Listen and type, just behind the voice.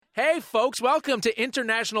Hey, folks, welcome to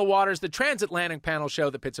International Waters, the transatlantic panel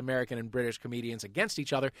show that pits American and British comedians against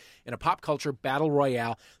each other in a pop culture battle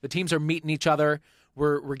royale. The teams are meeting each other.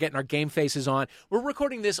 We're getting our game faces on. We're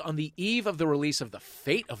recording this on the eve of the release of The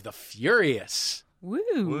Fate of the Furious. Woo.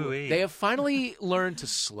 Woo-wee. They have finally learned to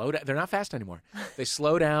slow down. They're not fast anymore. They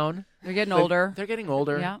slow down. They're getting older. They're getting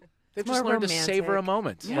older. Yeah. They've More just learned romantic. to savor a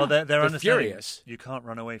moment. Yeah. Well, they're They're understanding furious. you can't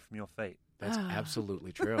run away from your fate. That's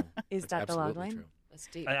absolutely true. Is That's that the log absolutely line? true. That's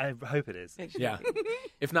deep. I hope it is. Yeah.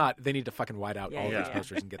 If not, they need to fucking white out Yeah, all of yeah, these yeah.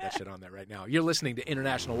 posters and get that shit on there right now. You're listening to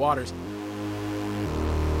International Waters.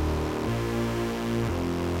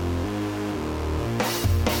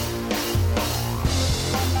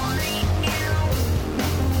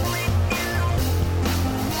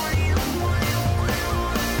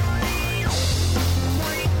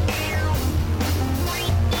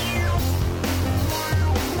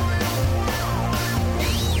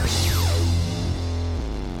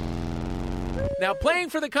 Now, playing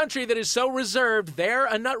for the country that is so reserved, there,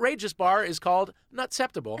 a nutrageous bar is called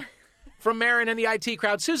Nutceptible. From Marin and the IT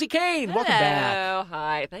crowd, Susie Kane, welcome back. Hello,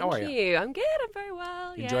 hi. Thank How are you. I'm good. I'm very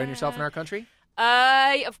well. Enjoying yourself in our country?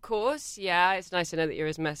 Of course. Yeah, it's nice to know that you're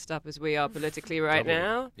as messed up as we are politically right Totally.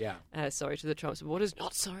 now. Yeah. Sorry to the Trump supporters.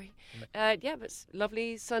 Not sorry. Yeah, but it's a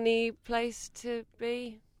lovely, sunny place to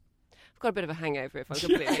be. I've got a bit of a hangover, if I'm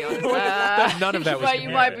completely honest. None of that was But you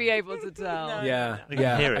might be able to tell. Yeah, You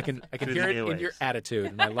can hear it I can through hear the it in earwaves. your attitude,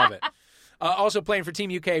 and I love it. Also playing for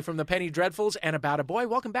Team UK from the Penny Dreadfuls and About a Boy.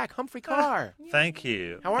 Welcome back, Humphrey Carr. Thank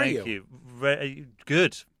you. How are Thank you?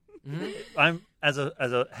 Good. Mm-hmm. I'm as a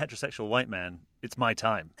heterosexual white man. It's my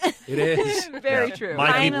time. It is. Very Yeah. true. My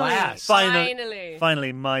Finally. people- Last.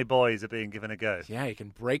 Finally, my boys are being given a go. Yeah, you can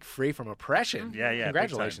break free from oppression. Yeah, yeah. big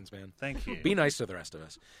Congratulations, time. man. Thank you. Be nice to the rest of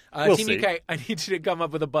us. We'll Team see. UK, I need you to come up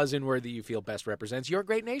with a buzz-in word that you feel best represents your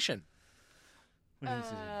great nation.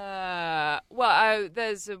 There's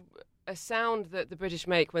a sound that the British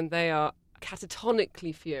make when they are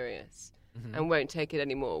catatonically furious and won't take it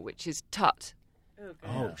anymore, which is tut.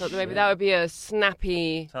 Oh, Thought that maybe that would be a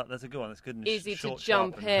snappy, That's a good one. That's good and easy to short,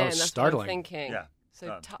 jump sharp, in. and was That's startling. what I'm thinking. Yeah, So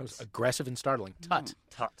done. That was tut. aggressive and startling. Tut.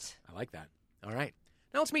 Tut. I like that. All right.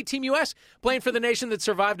 Now let's meet Team US, playing for the nation that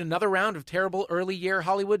survived another round of terrible early-year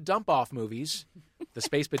Hollywood dump-off movies. The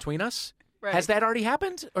Space Between Us. Right. Has that already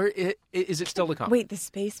happened, or is it still to come? Wait, the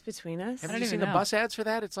space between us? Haven't I you don't seen even the know. bus ads for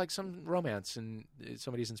that? It's like some romance and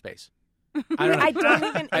somebody's in space. I don't know. I don't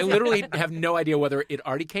even. I literally have no idea whether it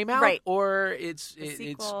already came out Right. or it's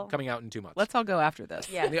sequel. coming out in 2 months. Let's all go after this.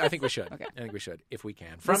 Yeah. I think we should. Okay. I think we should, if we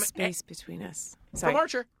can. The From space between us. from Sorry.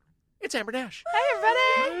 Archer, it's Amber Nash.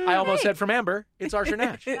 Hi, everybody. I almost said from Amber, it's Archer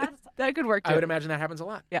Nash. That could work too. I would imagine that happens a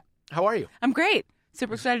lot. Yeah. How are you? I'm great.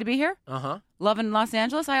 Super excited to be here. Uh-huh. Loving Los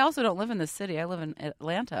Angeles. I also don't live in this city. I live in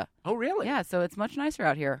Atlanta. Oh, really? Yeah, so it's much nicer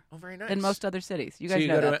out here Oh, very nice. than most other cities. You so guys you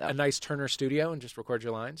know go that, to though. a nice Turner studio and just record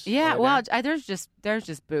your lines? Yeah, while you're well, there? there's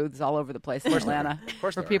just booths all over the place in Atlanta Of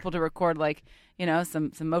course for there people to record, like,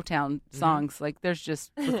 some Motown songs. Like, there's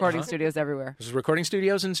just recording studios everywhere. There's recording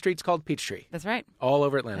studios in streets called Peachtree. That's right. All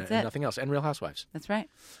over Atlanta That's and it. nothing else. And Real Housewives. That's right.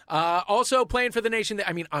 Also playing for the nation.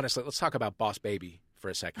 Honestly, let's talk about Boss Baby for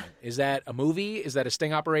a second. Is that a movie? Is that a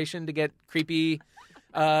sting operation to get creepy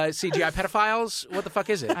CGI pedophiles? What the fuck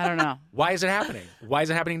is it? I don't know. Why is it happening? Why is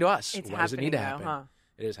it happening to us? It's Why does it need to happening, happen?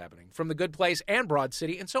 though, It is happening. From The Good Place and Broad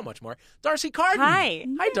City and so much more, Darcy Carden. Hi.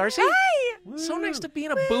 Hi, Darcy. Hi. So nice to be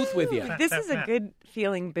in a booth with you. This is a good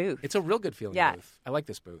feeling booth. It's a real good feeling Yeah. booth. I like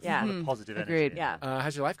this booth. Yeah. A lot of positive energy. Agreed. Yeah.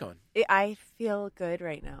 How's your life going? I feel good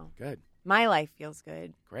right now. Good. My life feels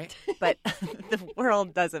good, Great. but the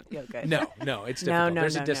world doesn't feel good. No, it's difficult. No,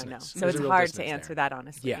 There's no, a no, dissonance. no. So There's it's a real hard to dissonance answer there. that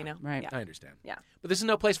honestly, Yeah. you know? Right. Yeah. I understand. Yeah. But this is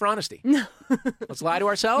no place for honesty. No. Let's lie to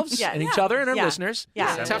ourselves Yes. and each other and our Yeah. listeners.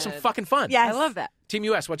 Yeah. Let's have some fucking fun. Yes. I love that. Team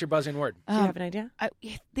US, what's your buzz-in word? Do you have an idea?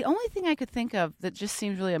 The only thing I could think of that just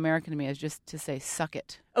seems really American to me is just to say "suck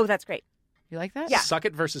it." Oh, that's great. You like that? Yeah. Suck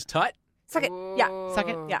it versus tut? Suck it. Yeah. Suck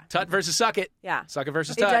it. Yeah. Tut versus suck it. Yeah. Suck it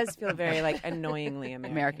versus It tut. does feel very annoyingly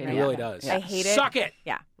American. American, It right? really does. I hate it. Suck it.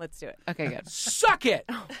 Yeah. Let's do it. Okay, good. Suck it.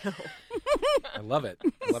 Oh, no. I love it.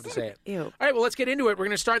 I love to say it. Ew. All right, well, let's get into it. We're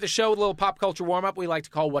going to start the show with a little pop culture warm-up we like to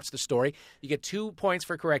call What's the Story. You get 2 points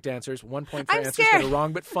for correct answers, 1 point for I'm answers scared. that are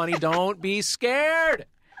wrong but funny. Don't be scared.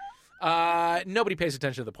 Nobody pays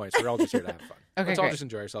attention to the points. We're all just here to have fun. Okay, Let's all great. just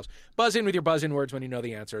enjoy ourselves. Buzz in with your buzz-in words when you know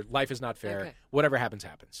the answer. Life is not fair. Okay. Whatever happens,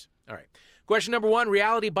 happens. All right. Question number 1,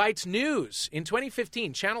 Reality Bites News. In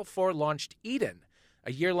 2015, Channel 4 launched Eden,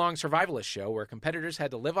 a year-long survivalist show where competitors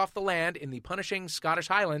had to live off the land in the punishing Scottish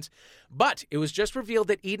Highlands. But it was just revealed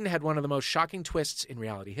that Eden had one of the most shocking twists in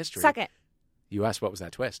reality history. Suck it. You asked what was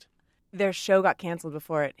that twist? their show got canceled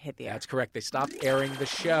before it hit the air. That's correct. They stopped airing the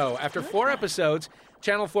show. After 4 episodes,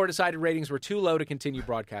 Channel 4 decided ratings were too low to continue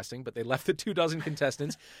broadcasting, but they left the 24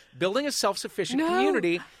 contestants building a self-sufficient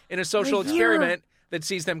community in a social experiment that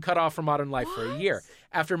sees them cut off from modern life for a year.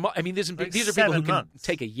 After, these are people who 7 can months.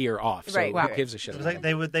 take a year off. So Right. who gives a shit? It was like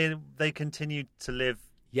they continued to live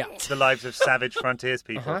Yeah. the lives of savage frontiers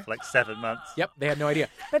people for like 7 months. Yep, they had no idea.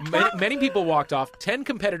 Many people walked off. 10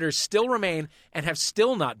 competitors still remain and have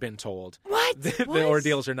still not been told the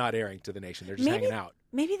ordeals are not airing to the nation. They're just hanging out.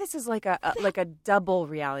 Maybe this is like a double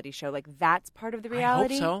reality show. Like that's part of the I hope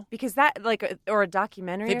reality. so. Because that or a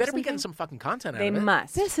documentary. They or better be something. getting some fucking content out They of it.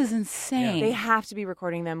 must. This is insane. They have to be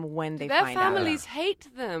recording them when they Their find out. families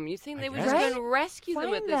hate them. You think they would guess. just go Right? and rescue them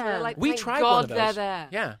Find at this point? them. Like, We thank tried God one of those. they're there.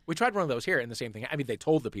 Yeah, we tried one of those here, and the same thing. They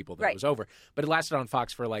told the people that it Right. was over, but it lasted on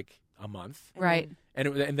Fox for like a month, Right.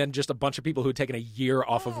 and then just a bunch of people who had taken a year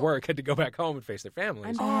off of work had to go back home and face their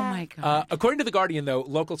families. Oh, my God. According to The Guardian, though,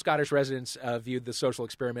 local Scottish residents viewed the social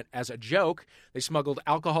experiment as a joke. They smuggled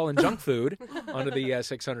alcohol and junk food onto the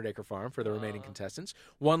 600-acre farm for the remaining contestants.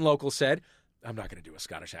 One local said, I'm not going to do a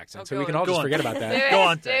Scottish accent, so go we can on. all Go just on. forget about Do that. it. Go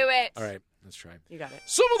on, do Dave. it. All right, let's try. You got it.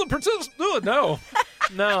 Some of the participants... No.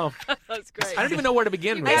 No. That's great. I don't even know where to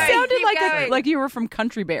begin with Keep that. going. Sounded Keep like going. like you were from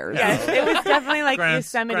Country Bears. Yes, it was definitely like Grant's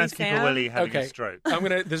Yosemite keeper Sam. Willie having Okay. a stroke.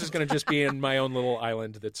 This is gonna just be in my own little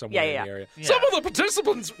island that's somewhere Yeah. in the area. Yeah. Some of the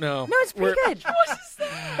participants No, No, it's pretty We're- good.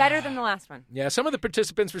 Better than the last one. Yeah, some of the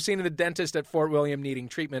participants were seen in the dentist at Fort William needing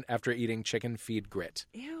treatment after eating chicken feed grit.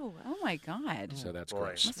 Ew. Oh, my God. So that's boy.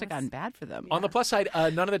 gross. Must have gotten bad for them. On the plus side,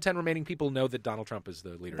 none of the 10 remaining people know that Donald Trump is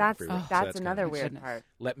the leader That's of the free world. So that's kinda another nice. weird Goodness. part.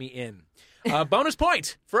 Let me in. Bonus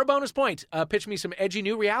point. For a bonus point, pitch me some edgy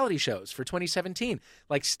new reality shows for 2017,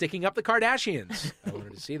 like Sticking Up the Kardashians. I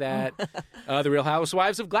wanted to see that. The Real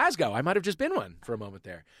Housewives of Glasgow. I might have just been one for a moment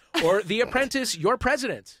there. Or The Apprentice, Your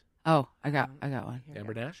President. Oh, I got one.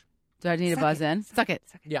 Amber Nash? Do I need to buzz in? Suck it.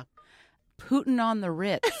 Yeah. Putin on the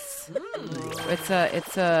Ritz.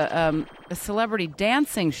 It's a celebrity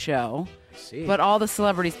dancing show, I see. but all the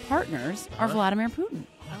celebrities' partners are Vladimir Putin.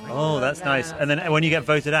 Oh, that's nice. And then when you get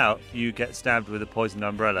voted out, you get stabbed with a poisoned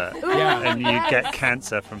umbrella. Yeah. And you get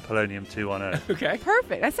cancer from polonium-210. Okay.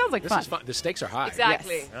 Perfect. That sounds like This fun. is fun. The stakes are high.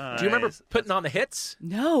 Exactly. Yes. Do you remember Nice. Putting on the Hits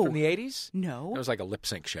No. from the 80s? No. That was like a lip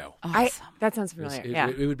sync show. Awesome. That sounds It, was- familiar.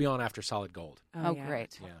 it- Yeah. it would be on after Solid Gold. Oh, yeah.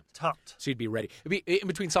 great. Yeah. Tucked. So you'd be ready. It'd be in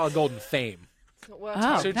between Solid Gold and Fame. It's not working.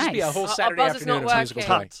 Oh, So it'd just be a nice. whole Our Saturday buzz is afternoon not of musical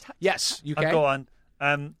working. joy. Yes, UK. Go on.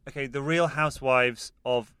 Okay, the Real Housewives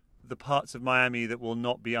of the parts of Miami that will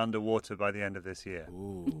not be underwater by the end of this year.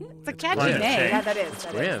 It's a catchy Climate name. change. Yeah, that is. That is.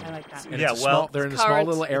 grim. I like that. And Yeah, it's well, they're in a small current.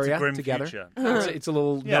 little It's a area grim together. future. It's a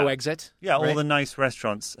little Yeah. no exit. Yeah, all right? the nice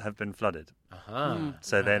restaurants have been flooded. Uh-huh.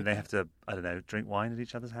 So then they have to, I don't know, drink wine at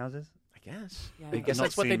each other's houses. I guess. Yeah. I guess I've not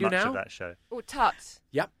that's what they seen do much now. of that show. Oh, Tut.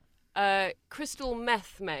 Yep. Crystal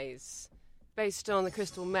Meth Maze, based on the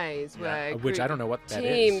Crystal Maze, where Which I don't know what that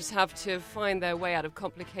is. teams have to find their way out of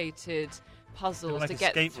complicated puzzles Like to get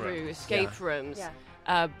escape through rooms. escape rooms.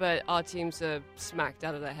 Yeah. But our teams are smacked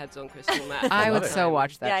out of their heads on crystal meth. I would love it. so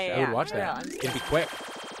watch that Yeah, show. I would watch that. Yeah. It'd be quick.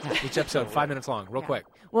 Each episode, 5 minutes long, real Yeah. quick.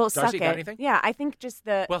 Well, Darcy, suck got it. anything? Yeah, I think just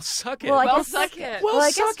the. Well, suck it. Well, I Well, guess, suck it. Well, I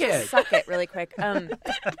guess suck just it. suck it really quick.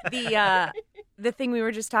 The thing we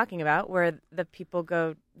were just talking about, where the people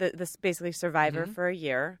go, this basically Survivor Mm-hmm. for a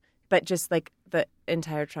year, but just like the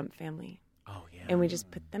entire Trump family, Oh, yeah. and we just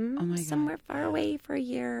put them Oh my God. somewhere far away for a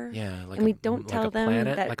year. Yeah, like and we a- don't like tell a them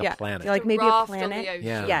planet, that. like yeah, a planet. like To maybe a raft on the planet. ocean.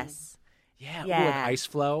 Yeah. Yes, Yeah, Yeah. Ooh, an ice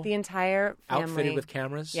flow, the entire family. outfitted with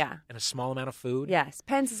cameras, Yeah. and a small amount of food. Yes,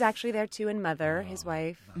 Pence is actually there too, and Mother, his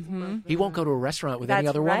wife. He won't go to a restaurant with That's any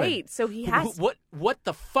other right. woman. So he has. What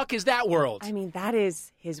the fuck is that world? I mean, that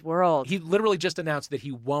is his world. He literally just announced that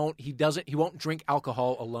he won't drink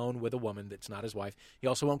alcohol alone with a woman that's not his wife. He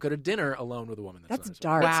also won't go to dinner alone with a woman that's That's not his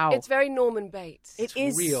dark. Wow. It's very Norman Bates. It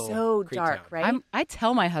is real so Creep dark, Town. right? I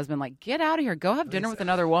tell my husband, like, get out of here. Go have dinner with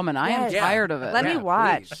another woman. I am Yes. Yeah. tired of it. Let me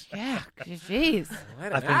watch. please. Yeah, jeez.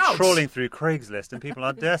 Let I've it been out. trawling through Craigslist and people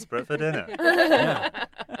are desperate for dinner. Yeah.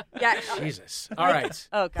 Yeah. Jesus. All right.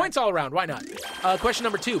 Oh, God. Points all around. Why not? Question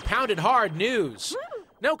number 2. Pounded hard news.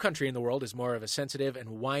 No country in the world is more of a sensitive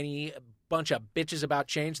and whiny bunch of bitches about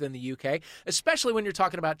change than the UK, especially when you're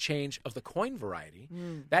talking about change of the coin variety.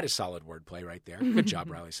 That is solid wordplay right there. Good job,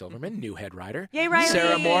 Riley Silverman, new head writer. Yay, Riley!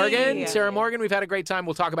 Sarah Morgan. Yeah. Sarah Morgan, we've had a great time.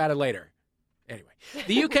 We'll talk about it later. Anyway,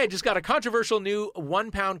 the UK just got a controversial new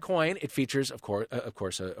 £1 coin. It features, of course,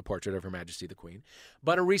 a portrait of Her Majesty the Queen.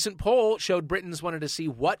 But a recent poll showed Britons wanted to see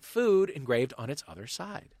what food engraved on its other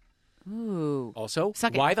side. Ooh. Also,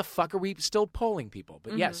 Suck it. why the fuck are we still polling people?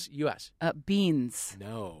 But yes, U.S. Beans.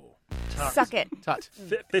 No. Tut. Suck it. Tut.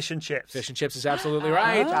 Fish and chips. Fish and chips is absolutely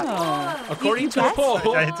right. Oh. According to a guessed?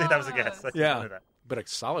 poll. I did think that was a guess. I didn't Yeah. know that. But a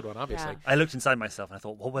solid one, obviously. I looked inside myself and I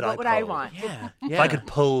thought, what would What would I pull? want? Yeah. If I could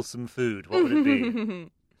pull some food, what would it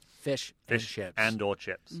be? Fish and chips. and or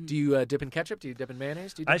chips. Do you dip in ketchup? Do you dip in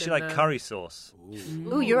mayonnaise? Do you dip I actually in, like curry sauce.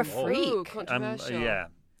 Ooh, you're a Ooh, freak. controversial.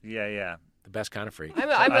 Yeah. The best kind of freak. I'm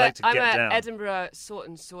I like to a get down. Edinburgh salt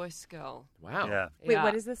and soy girl. Wow. Yeah. Wait, Yeah.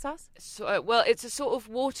 what is this sauce? So, well, it's a sort of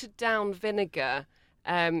watered down vinegar.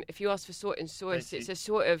 If you ask for salt and sauce, see. it's a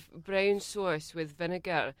sort of brown sauce with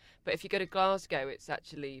vinegar. But if you go to Glasgow, it's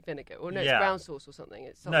actually vinegar. Or no, Yeah. it's brown sauce or something.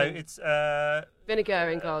 It's No, something. it's vinegar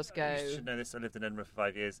in Glasgow. You should know this. I lived in Edinburgh for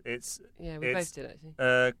 5 years. Yeah, we both did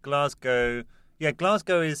actually. Glasgow. Yeah,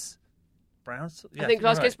 Glasgow is brown sauce. Yeah, I think you're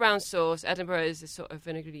Glasgow's right. brown sauce. Edinburgh is a sort of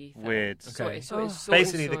vinegary thing. Weird. Okay.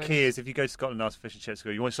 Basically, the key is if you go to Scotland and ask for fish and chips, go,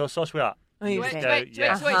 you want sauce? We are. Oh, you Wait, say- Go, wait,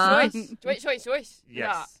 yes. wait.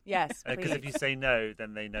 Yes. Yes, Because please. if you say no,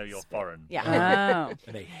 then they know you're foreign. Yeah. Oh.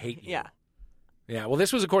 And they hate you. Yeah. Yeah, well,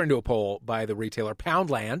 this was according to a poll by the retailer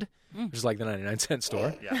Poundland, which is like the 99-cent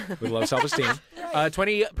store Yeah. with low self-esteem.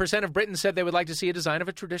 20% of Britons said they would like to see a design of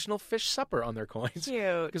a traditional fish supper on their coins.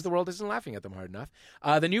 Cute. Because the world isn't laughing at them hard enough.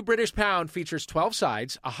 The new British pound features 12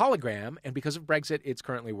 sides, a hologram, and because of Brexit, it's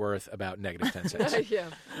currently worth about negative 10 cents. Yeah.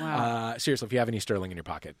 Wow. Seriously, if you have any sterling in your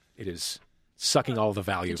pocket, it is sucking all the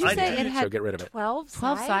value. Did you from say you, it had so get rid of it. 12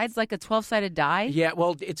 12 sides, like a 12-sided die? Yeah,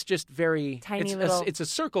 well, it's just very Tiny it's little- it's a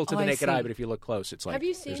circle to Oh, the I naked eye, see. but if you look close, it's like Have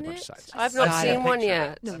you there's seen a bunch it? of sides. I've not Got seen it. one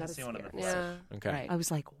yet. No, I've not seen one of them. Yeah. Okay. Right. I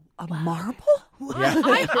was like, a marble? Yeah.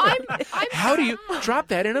 I'm How do you drop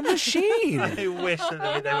that in a machine? I wish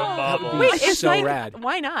that they were marble. Wait, It's so like, rad.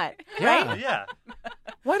 why not? Yeah. Yeah.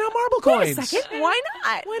 Why not marble Wait coins? a second. Why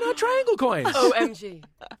not? Why not triangle coins? OMG.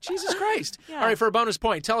 Jesus Christ. Yeah. All right, for a bonus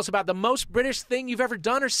point, tell us about the most British thing you've ever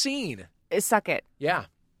done or seen. Suck it. Yeah.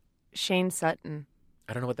 Shane Sutton.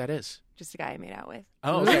 I don't know what that is. Just a guy I made out with.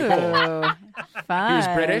 Oh, okay, cool. Ooh, fun. He was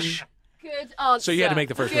British. Good answer. So you had to make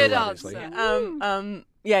the first Good move, obviously. answer.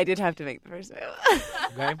 Yeah, I did have to make the first move.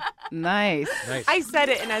 Okay. Nice. Nice. I said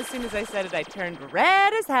it, and as soon as I said it, I turned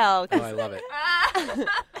red as hell. Oh, I love it.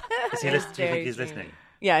 Is he It's do you think very he's true. listening?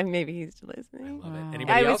 Yeah, maybe he's still listening. Love it. Wow.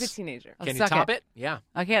 Anybody I else? was a teenager. Can you suck top it? Yeah.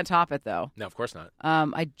 I can't top it, though. No, of course not.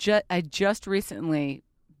 I just recently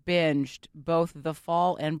binged both The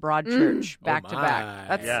Fall and Broadchurch Oh, back to my. back.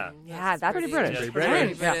 That's Yeah. Yeah, that's pretty British. Pretty Pretty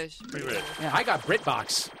British. British. Pretty British. Yeah. I got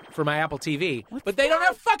BritBox for my Apple TV, but they don't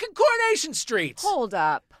have fucking Coronation Street. Hold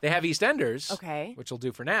up. They have EastEnders, Okay. which will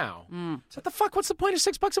do for now. What the fuck? What's the point of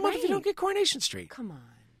 $6 a month if you Right. don't get Coronation Street? Come on.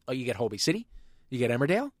 Oh, you get Holby City, you get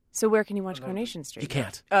Emmerdale. So where can you watch Coronation Street? You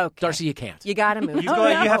can't. Okay. Darcy, you can't. You gotta move. You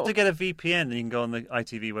have to get a VPN and you can go on the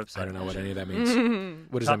ITV website. I don't know what any of that means.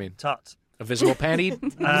 What does that mean? Tut. A visible panty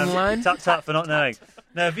line? Tut for not knowing.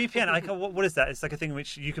 No, VPN. What is that? It's like a thing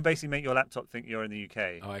which you can basically make your laptop think you're in the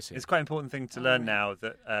UK. Oh, I see. It's quite an important thing to learn now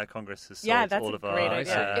that Congress has solved Yeah, that's all a of our. great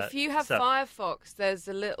idea. If you have stuff. Firefox, there's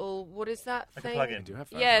a little, what is that Like a thing? plugin. I do have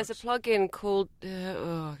Yeah, it's a Firefox. plug-in called, I'm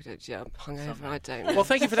hungover, I don't know. Well,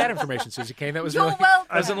 thank you for that information, Susie Kane. That was You're really welcome.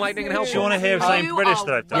 that was enlightening and Do helpful. you want to hear something You British are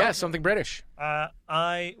that I've done? Yeah, something British.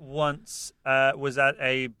 I once was at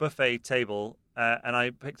a buffet table and I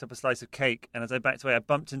picked up a slice of cake, and as I backed away, I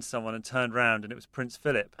bumped into someone and turned round, and it was Prince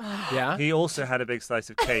Philip. Yeah. He also had a big slice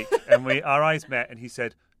of cake, and our eyes met, and he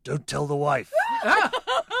said, "Don't tell the wife."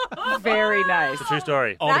 very nice. It's a true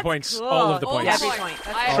story. All the That's points. cool. All of the All points. Every points. point.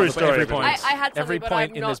 That's I- All True the- story, Every everybody. point. I had something, Every but point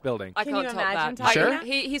I'm in not- this building. I Can can't you top imagine that. talking Sure. that?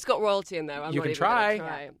 He's got royalty in there. I'm You not can even try.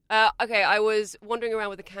 gonna try. Okay, I was wandering around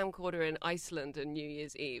with a camcorder in Iceland on New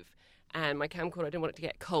Year's Eve. And my camcorder, I didn't want it to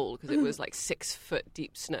get cold because it was like 6 foot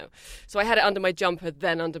deep snow. So I had it under my jumper,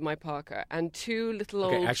 then under my parka. And two little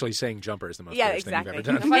Okay, old... actually saying jumper is the most Yeah, British thing you've ever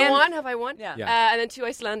exactly. done. Have I won? Yeah. Yeah. And then two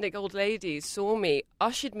Icelandic old ladies saw me,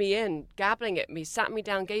 ushered me in, gabbling at me, sat me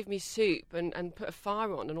down, gave me soup, and put a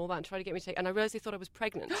fire on and all that, and tried to get me to take. And I realised they thought I was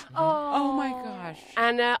pregnant. Oh my gosh.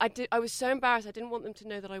 And I was so embarrassed. I didn't want them to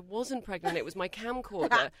know that I wasn't pregnant. It was my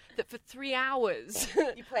camcorder. That for 3 hours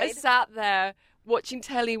I played? sat there watching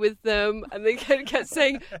telly with them, and they kept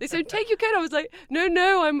saying, they said, "Take your coat." I was like,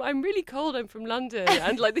 "No, I'm really cold. I'm from London."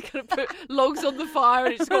 And like they kind of put logs on the fire,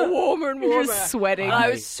 and it just got warmer and warmer. You're just sweating. And I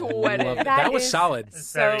was sweating. Love it. That That was is solid. It's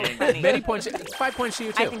So very English. funny. Many points. 5 points to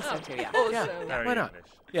you too. I think so too, yeah. Awesome. Very Why not?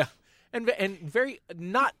 English. Yeah, and very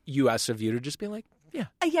not U.S. of you to just be like, yeah.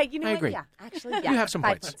 Yeah, you know I what? agree. Yeah, actually, yeah. You have some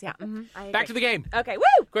 5 points. Yeah. I Back to the agree. game. Okay,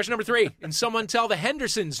 woo! Question number 3. In Someone Tell the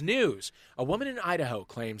Hendersons news, a woman in Idaho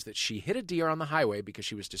claims that she hit a deer on the highway because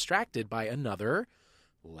she was distracted by another,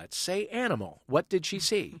 let's say, animal. What did she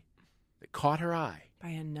see that caught her eye? By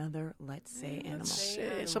another, let's say, animal.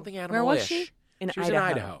 Something animalish. Where was she? In She was in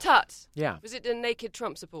Idaho. Tut. Yeah. Was it a naked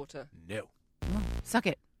Trump supporter? No. Suck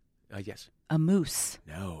it. Yes. A moose.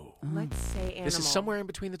 No. Let's say animal. This is somewhere in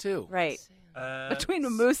between the two. Right. Between a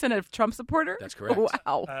moose and a Trump supporter? That's correct.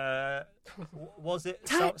 Wow. Was it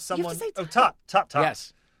Tut. You have to someone? say Oh, tut. Tut.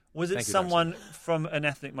 Yes. Was it Thank you, someone from an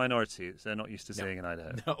ethnic minority that they're not used to seeing in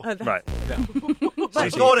Idaho? No. Right. No. So I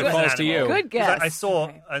thought it was Falls an to animal. you. Good 'Cause guess. I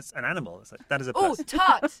saw as an animal. It's like, that is a Oh, person.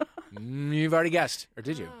 Tut. You've already guessed. Or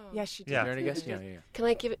did you? Yes, she did. Yeah. You already guessed? Yeah. Can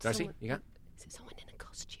I give it to Darcy, someone? you got? Is it someone in a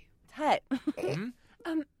costume? Tut.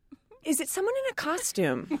 Hmm? Is it someone in a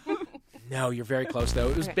costume? No, you're very close, though.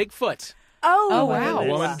 It was Bigfoot. Oh, wow. A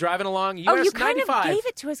woman driving along US Oh, you kind 95. of gave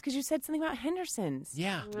it to us because you said something about Henderson's.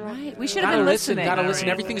 Yeah. Right. We should have Gotta been listen. listening. Gotta listen.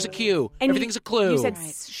 Everything's a cue. And Everything's a clue. You said,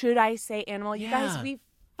 Right. should I say animal? You Yeah. guys, we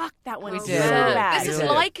fucked that one We so did. bad. This is Yeah.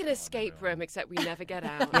 like an escape room, except we never get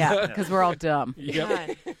out. Yeah, because we're all dumb.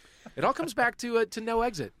 Yep. God. It all comes back to no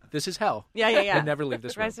exit. This is hell. Yeah. And never leave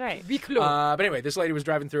this room. That's right. But anyway, this lady was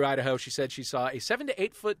driving through Idaho. She said she saw a 7 to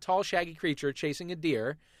 8 foot tall shaggy creature chasing a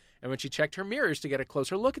deer. And when she checked her mirrors to get a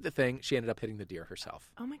closer look at the thing, she ended up hitting the deer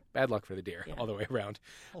herself. Oh, my. Bad luck for the deer all the way around.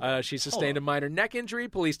 She sustained a minor neck injury.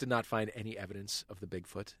 Police did not find any evidence of the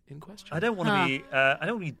Bigfoot in question. I don't want to be. I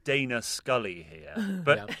don't want to be Dana Scully here,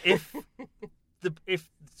 but if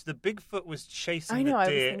the Bigfoot was chasing I know, I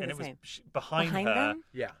the was deer thinking and the it was same. behind Behind her, them?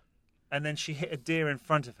 Yeah. and then she hit a deer in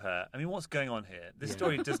front of her. I mean, what's going on here? This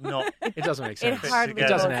story does not. It doesn't make It sense. hardly It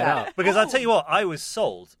doesn't together. add goes up. Because I'll tell you what, I was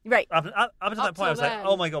sold. Right. Up until that Up point, I was till like, then.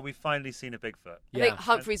 "Oh my god, we've finally seen a Bigfoot." I Yeah. think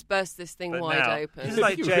Humphreys burst this thing But wide now, open. this is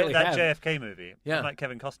like You really that have. JFK movie. Yeah. Like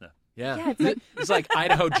Kevin Costner. Yeah. Yeah, it's like- It's like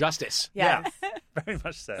Idaho Justice. Yes. Very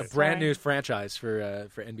much so. A brand new franchise for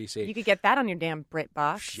NBC. You could get that on your damn Brit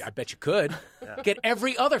box. I bet you could. Get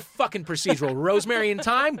every other fucking procedural. Rosemary in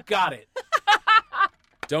Time? Got it.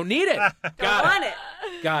 Don't need it. Got it.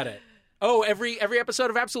 Got it. Oh, every episode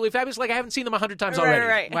of Absolutely Fabulous? Like, I haven't seen them 100 times already.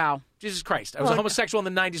 Right. Wow. Jesus Christ. I was a homosexual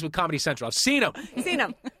in the 90s with Comedy Central. I've seen them. Seen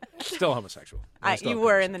them. Still homosexual. You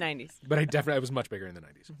were in the 90s. But I was much bigger in the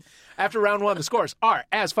 90s. After round one, the scores are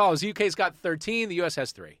as follows. The UK's got 13. The US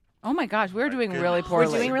has 3. Oh, my gosh. We're doing really goodness. We're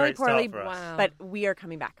poorly. doing really Great start poorly, for us. Wow. but we are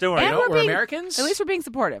coming back. Don't worry. And You know, we're we're being- Americans. At least we're being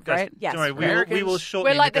supportive, Guys, right? Yes. Don't worry, we Americans. will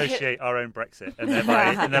shortly We're like the negotiate our own Brexit and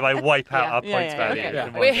thereby wipe out our Yeah, points yeah, value. yeah. in Yeah.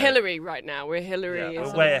 one We're go. Hillary right now. We're Hillary Yeah, in we're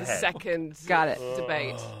sort way of the ahead. second Got it.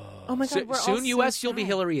 debate. Oh my God, we're all Soon, so US, you'll be sad.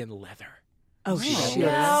 Hillary in leather. Oh, she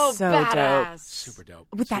No, is so badass. dope. Super dope.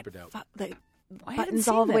 With that Super dope. the I haven't buttons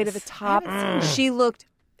seen all the way to the this. top. I haven't seen She looked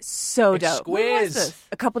so dope. Exquisite.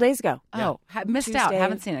 A couple days ago. Oh, missed out. Tuesday.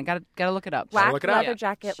 Haven't seen it. Got to look it up. Black look it up. leather Yeah.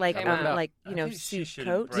 jacket, She like came out. you know, I think she suit should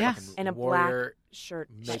coat, break Yeah. and a Warrior black shirt.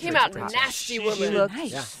 Matrix She came out princess. nasty She woman. She looked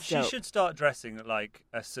Nice. She dope. should start dressing like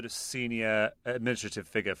a sort of senior administrative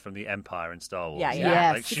figure from the Empire in Star Wars. Yeah, yeah.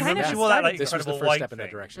 Yes. Like, She she kind remember of she wore that like This was the incredible first white step in that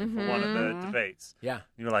thing direction. for one of the debates. Yeah.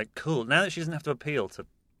 You were like, cool. Now that she doesn't have to appeal to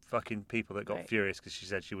fucking people that got Right. furious because she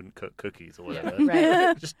said she wouldn't cook cookies or whatever.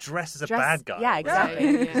 Right. Just dress as a Dress- bad guy. yeah, exactly.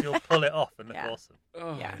 Right, yeah. You'll pull it off and look Yeah. awesome.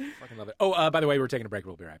 Oh, Yeah. I fucking love it. Oh, by the way, we're taking a break.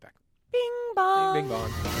 We'll be right back. Bing bong. Bing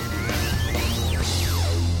bong.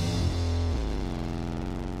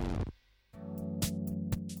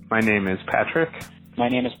 My name is Patrick. My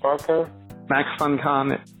name is Parker, Max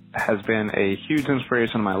FunCon has been a huge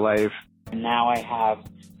inspiration in my life. and now I have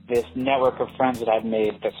this network of friends that I've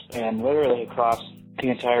made that span literally across the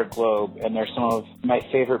entire globe, and they're some of my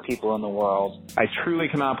favorite people in the world. I truly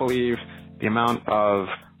cannot believe the amount of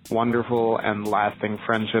wonderful and lasting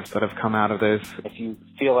friendships that have come out of this. If you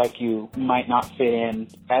feel like you might not fit in,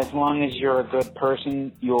 as long as you're a good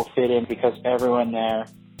person, you'll fit in because everyone there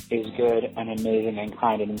is good and amazing and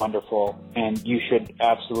kind and wonderful, and you should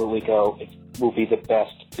absolutely go. It will be the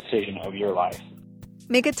best decision of your life.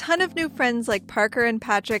 Make a ton of new friends like Parker and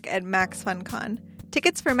Patrick at Max FunCon.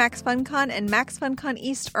 Tickets for Max FunCon and Max FunCon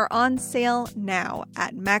East are on sale now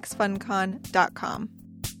at maxfuncon.com.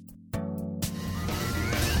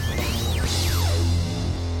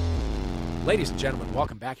 Ladies and gentlemen,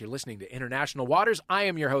 welcome back. You're listening to International Waters. I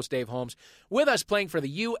am your host, Dave Holmes. With us playing for the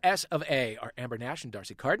U.S. of A. are Amber Nash and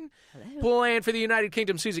Darcy Carden. Playing for the United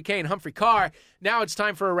Kingdom, Susie Kane, Humphrey Carr. Now it's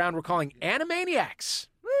time for a round we're calling Animaniacs.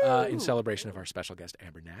 In celebration of our special guest,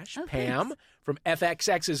 Amber Nash. Pam from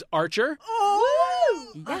FXX's Archer.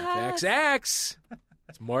 FXX.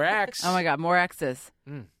 It's more X. Oh, my God. More X's.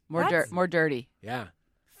 Mm. More dirty. Yeah.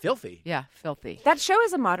 Filthy. Yeah, filthy. That show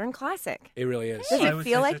is a modern classic. It really is. Does I it would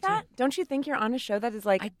feel say like so, too. that? Don't you think you're on a show that is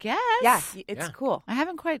like? I guess. Yeah, it's Yeah. cool. I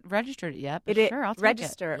haven't quite registered it yet, but It sure, I'll take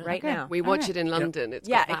register it. it right Okay. now. We All watch right. it in London. It's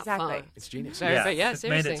Yeah, got that exactly. far. It's genius. Very, yeah, very- yeah, if it's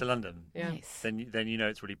made it seriously. to London. Yeah. Nice. Then you know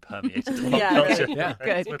it's really permeated the pop Yeah, culture. Yeah.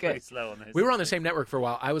 Good, We're good. pretty slow on those. We were on the same network for a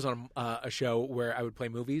while. I was on a show where I would play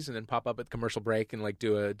movies and then pop up at commercial break and like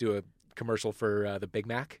do a commercial for the Big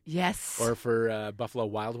Mac Yes. or for Buffalo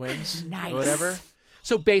Wild Wings Nice. or whatever.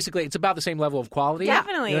 So basically, it's about the same level of quality.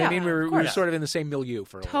 Definitely, You know what I yeah, mean? We were of course. sort of in the same milieu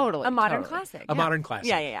for a while. Totally. A modern totally. classic. A modern classic.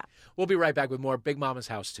 Yeah, yeah, yeah. We'll be right back with more Big Mama's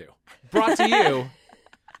House 2. Brought to you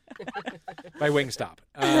by Wingstop.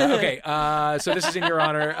 Okay, so this is in your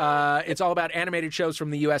honor. It's all about animated shows from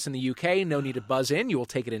the U.S. and the U.K. No need to buzz in. You will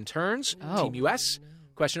take it in turns. Oh. Team U.S.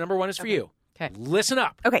 Question number 1 is for you. Okay. Listen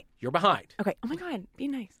up. Okay. You're behind. Okay. Oh my God, be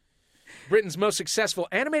nice. Britain's most successful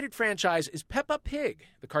animated franchise is Peppa Pig,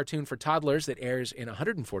 the cartoon for toddlers that airs in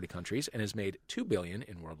 140 countries and has made $2 billion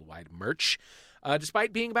in worldwide merch,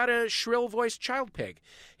 despite being about a shrill-voiced child pig.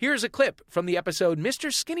 Here's a clip from the episode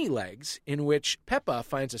Mr. Skinny Legs, in which Peppa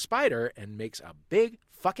finds a spider and makes a big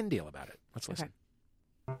fucking deal about it. Let's listen.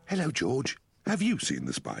 Hello, George. Have you seen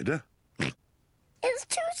the spider? It's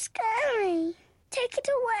too scary. Take it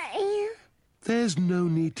away. There's no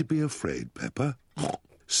need to be afraid, Peppa.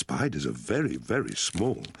 Spiders are very, very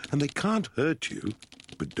small, and they can't hurt you.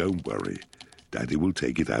 But don't worry. Daddy will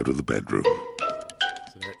take it out of the bedroom.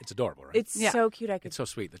 So it's adorable, right? It's so cute. I could It's so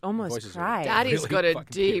sweet. The almost voices are cry. Daddy's really got a fucking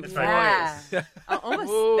deep cute. voice. Almost.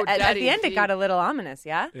 Ooh, at Daddy the end, it deep. got a little ominous.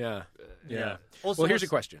 Yeah. Yeah. Yeah. Also, Well, here's a what's-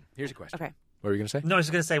 question. Okay. What were you going to say? No, I was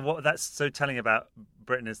just going to say what that's so telling about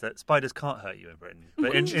Britain is that spiders can't hurt you in Britain,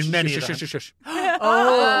 but in many of Shush, them, shush, shush.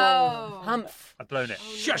 Oh. Humph. I've blown it.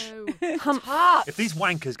 Shush. Humph. If these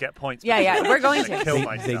wankers get points, Yeah, yeah, we're going I'm gonna to. kill They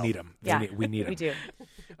myself. need them. Yeah. We need them. We do.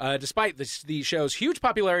 Despite the show's huge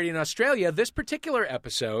popularity in Australia, this particular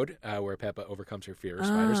episode, where Peppa overcomes her fear of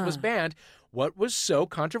spiders, was banned. What was so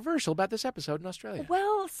controversial about this episode in Australia?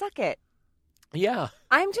 Well, suck it. Yeah.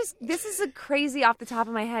 This is a crazy off the top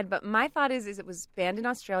of my head, but my thought is it was banned in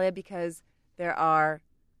Australia because there are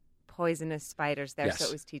poisonous spiders there, Yes. so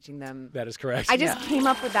it was teaching them. That is correct. I just came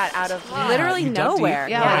up with that out of literally You dug deep. nowhere.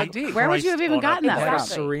 Yeah. Yeah. like, Deep. where would you have even Christ gotten on that What a from?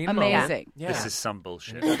 serene Amazing. moment. Yeah. This is some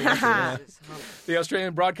bullshit. The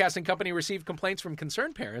Australian Broadcasting Company received complaints from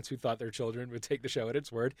concerned parents who thought their children would take the show at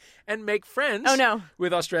its word and make friends Oh, no.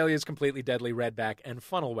 with Australia's completely deadly redback and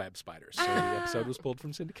funnel web spiders. So the episode was pulled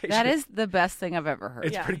from syndication. That is the best thing I've ever heard.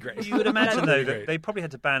 It's pretty great. You would imagine, though, Great. that they probably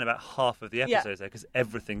had to ban about half of the Yeah. episodes there because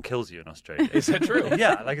everything kills you in Australia. Is that true?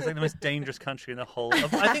 Yeah, like it's like the most dangerous country in the whole. I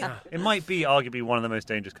think it might be arguably one of the most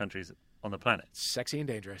dangerous countries on the planet. Sexy and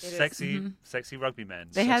dangerous. Sexy rugby men.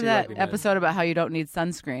 They had Sexy that rugby man. episode about how you don't need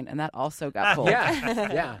sunscreen, and that also got pulled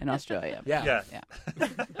Yeah. Yeah. in Australia. Yeah. Yeah.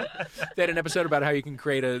 They had an episode about how you can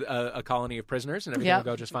create a colony of prisoners and everything Yep.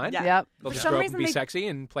 will go just fine. Yeah. Yep. They'll For just some grow up reason and be they- sexy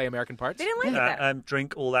and play American parts. They didn't like it there.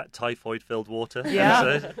 Drink all that typhoid-filled water. Yeah.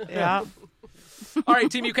 episode. Yeah. All right,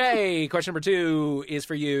 Team UK, question number 2 is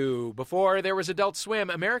for you. Before there was Adult Swim,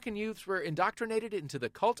 American youths were indoctrinated into the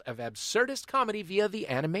cult of absurdist comedy via the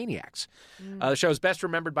Animaniacs. The show is best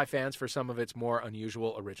remembered by fans for some of its more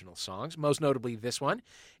unusual original songs, most notably this one,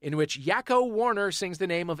 in which Yakko Warner sings the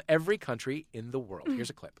name of every country in the world. Here's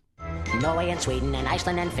a clip. Norway and Sweden and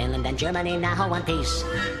Iceland and Finland and Germany now one piece.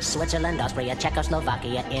 Switzerland, Austria,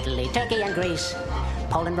 Czechoslovakia, Italy, Turkey and Greece.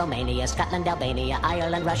 Poland, Romania, Scotland, Albania,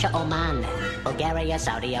 Ireland, Russia, Oman. Bulgaria,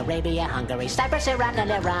 Saudi Arabia, Hungary, Cyprus, Iraq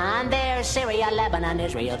and Iran. There's Syria, Lebanon,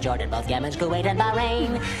 Israel, Jordan, both Yemen, Kuwait and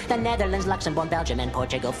Bahrain. The Netherlands, Luxembourg, Belgium and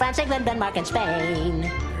Portugal, France, England, Denmark and Spain.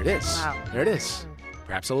 There it is. Wow. There it is.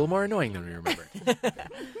 Perhaps a little more annoying than we remember.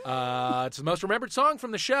 It's the most remembered song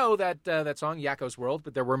from the show, that song, Yakko's World,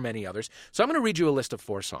 but there were many others. So I'm going to read you a list of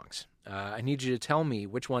 4 songs. I need you to tell me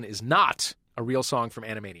which one is not a real song from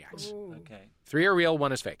Animaniacs. Okay. 3 are real,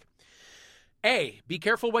 1 is fake. A, Be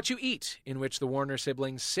Careful What You Eat, in which the Warner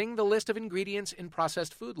siblings sing the list of ingredients in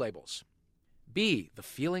processed food labels. B, The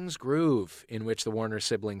Feelings Groove, in which the Warner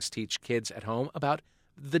siblings teach kids at home about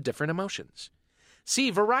the different emotions.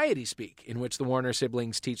 C, Variety Speak, in which the Warner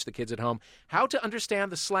siblings teach the kids at home how to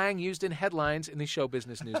understand the slang used in headlines in the show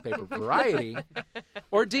business newspaper Variety.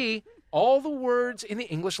 Or D, All the Words in the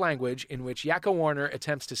English Language, in which Yakko Warner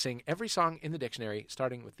attempts to sing every song in the dictionary,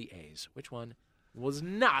 starting with the A's. Which one was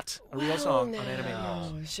not a real song on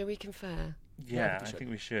Animaniacs? Oh, shall we confer? Yeah, I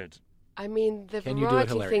think we should. I mean, the Can you do it variety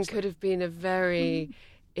thing hilariously? could have been a very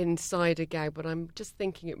insider gag, but I'm just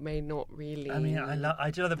thinking it may not really. I mean,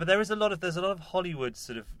 I do love that, but there's a lot of Hollywood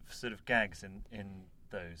sort of gags in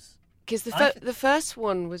those. Because the first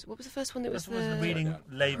one was, what was the first one that was the reading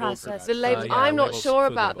labels. process. The labels. Yeah, I'm not labels, sure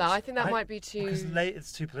food about labels. that. I think that might be too. Because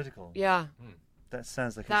it's too political. Yeah. That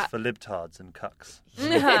sounds like That- it's for libtards and cucks.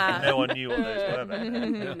 No one knew what those were back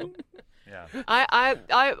then. Yeah.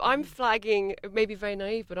 I'm flagging, maybe very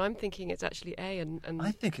naive, but I'm thinking it's actually A, and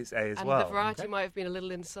I think it's A as and well. the variety Okay. might have been a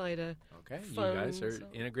little insider. Okay, you guys are Phones.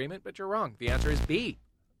 in agreement, but you're wrong. The answer is B.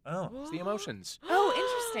 Oh. It's the emotions. Oh,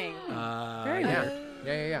 interesting.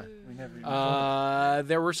 Very yeah. We never even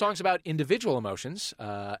There were songs about individual emotions.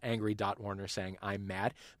 Angry Dot Warner sang "I'm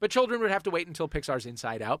mad," but children would have to wait until Pixar's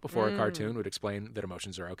Inside Out before a cartoon would explain that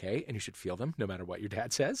emotions are okay and you should feel them, no matter what your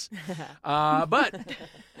dad says. But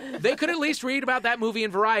they could at least read about that movie in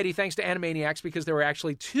Variety, thanks to Animaniacs, because there were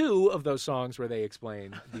actually 2 of those songs where they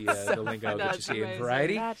explain the lingo that you That's see in amazing.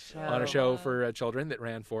 Variety That show. on a show for children that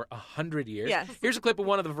ran for 100 years. Yes. Here's a clip of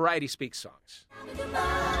one of the Variety Speaks songs.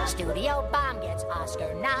 Studio bomb gets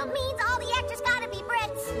Oscar nom. Means all the actors gotta be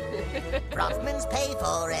Brits. Rothmans pay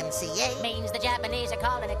for MCA. Means the Japanese are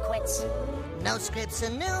calling it quits. No scripts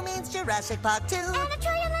anew means Jurassic Park 2. And a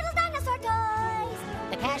trillion little dinosaur toys.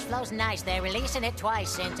 The cash flow's nice, they're releasing it twice.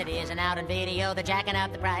 Since it isn't out on video, they're jacking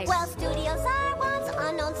up the price. Well, studios are once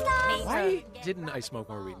unknown stars. Why didn't I smoke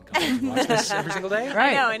more weed in college and watch this every single day?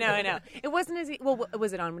 Right. I know. It wasn't as well.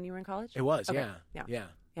 Was it on when you were in college? It was, Okay. yeah.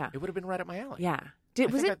 Yeah. It would have been right up my alley. Yeah. I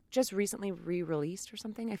Was think it just recently re-released or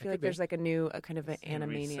something? I feel like could be. there's like a new kind of an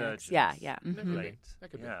Animaniacs. resurgence. Yeah. late.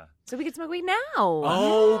 That could be. Yeah. So we can smoke weed now.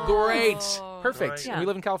 Oh, great. Perfect. Great. Yeah. We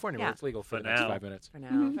live in California where Yeah. it's legal for For the next now. 5 minutes. For now.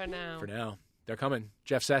 For now. For now. They're coming.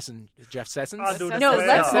 Jeff Sessions. I'll do the No,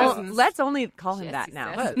 same. let's only call him that Jesse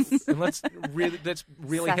now. Sessions. And let's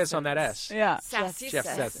really hiss on that S. Yeah. Sassy Jeff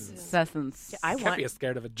Sessions. Sessions. I Can't want be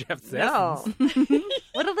scared of a Jeff Sessions. no.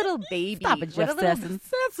 What a little baby. Stop it, What Jeff a little, Sessions.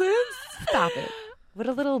 Stop it. What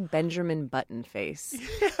a little Benjamin Button face.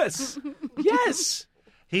 Yes. Yes.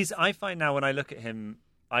 I find now when I look at him,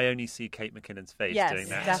 I only see Kate McKinnon's face Yes, doing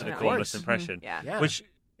that sort definitely. of Of course. gormless impression. Yeah. Yeah. Which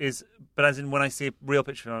is, but as in when I see a real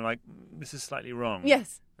picture of him, I'm like, this is slightly wrong.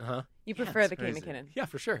 Yes. Uh-huh. You prefer the Kate crazy. McKinnon. Yeah,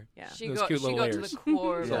 for sure. Yeah. She Those got cute to little ears. the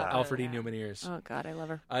core Those of little it. Alfred E. Newman ears. Oh God, I love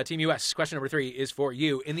her. Team U.S., question number 3 is for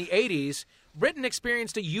you. In the 80s, Britain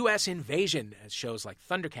experienced a U.S. invasion as shows like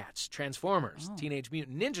Thundercats, Transformers, Teenage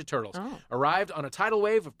Mutant Ninja Turtles arrived on a tidal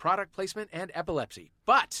wave of product placement and epilepsy.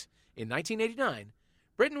 But in 1989,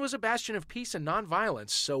 Britain was a bastion of peace and nonviolence,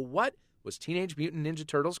 so what was Teenage Mutant Ninja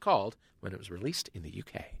Turtles called when it was released in the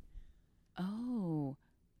UK? Oh.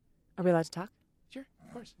 Are we allowed to talk? Sure,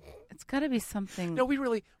 of course. It's got to be something. No, we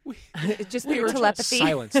Just we through were telepathy.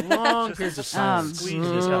 silence, long periods of silence. Squeeze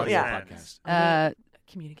yourself yeah. in. Podcast.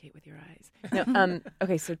 Communicate with your eyes. No.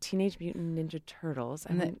 Okay. So Teenage Mutant Ninja Turtles.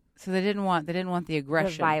 And so they didn't want the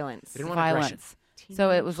aggression, the violence. They didn't want aggression. violence.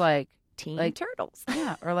 So it was like Teen like- Turtles.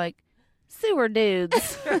 yeah, or like sewer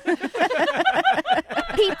dudes.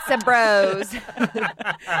 Pizza Bros.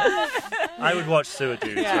 I would watch Sewer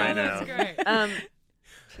Dudes right now. Great.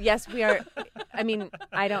 Yes, we are. I mean,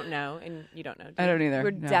 I don't know, and you don't know. do I you? don't either,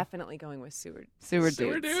 We're no. definitely going with Seward. Sewer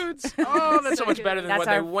Sewer dudes. dudes. Oh, that's so much better than That's what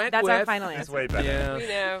our they went that's with. our final It's answer. way better.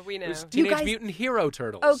 Yeah. We know. It was You Teenage guys- Mutant Hero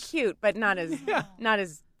Turtles. Oh, cute, but not as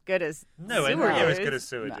good as No, and Sewer near as Dudes. good as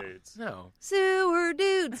Sewer Dudes. No. Sewer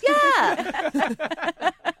Dudes.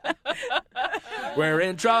 Yeah. We're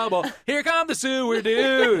in trouble. Here come the sewer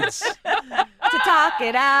dudes. To talk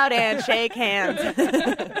it out and shake hands.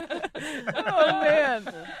 Oh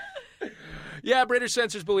man. Yeah, British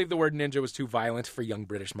censors believed the word ninja was too violent for young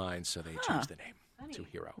British minds, so they changed the name to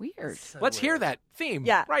Hero. Weird. Let's hear that theme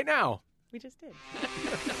Yeah. right now. We just did.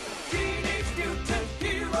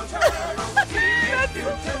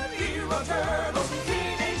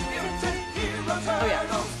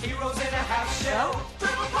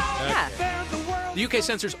 Yeah. The UK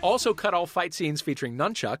censors also cut all fight scenes featuring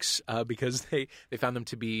nunchucks because they found them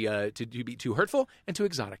to be too hurtful and too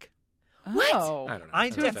exotic. What? I don't know. I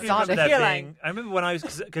That's do a remember thing. there You're being. I remember when I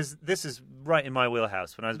was because this is right in my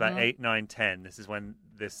wheelhouse. When I was about 8, 9, 10, this is when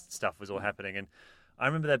this stuff was all happening, and I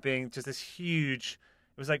remember there being just this huge.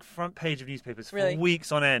 It was like front page of newspapers Really? for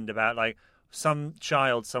weeks on end about like some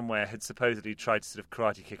child somewhere had supposedly tried to sort of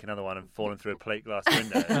karate kick another one and fallen through a plate glass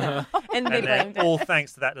window. And they And then, blamed it. all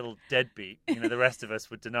thanks to that little deadbeat, the rest of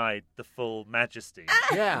us were denied the full majesty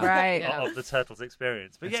Yeah. Right. of the Turtles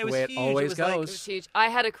experience. But That's yeah, it the was way it huge. always was like- goes. It was huge. I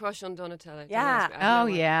had a crush on Donatello. Yeah. Oh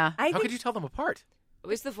yeah. I How think could you tell them apart? It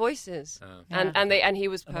was the voices, Oh. and he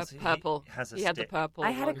was Also, he purple. has a He had the stick. purple. I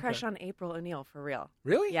had a one. crush on April O'Neil for real.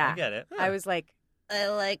 Really? Yeah. I get it. I was like, I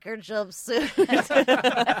like her jumpsuit.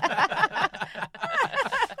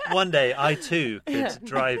 One day, I too could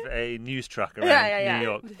drive a news truck around New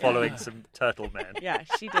York following some turtle men. Yeah,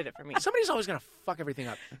 she did it for me. Somebody's always going to fuck everything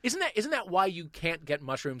up. Isn't that why you can't get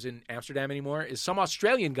mushrooms in Amsterdam anymore? Is some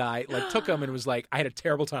Australian guy took them and was like, I had a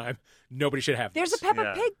terrible time. Nobody should have There's this. a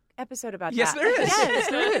Peppa Pig episode about Yes, that. there is. Yes,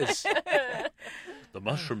 there is. The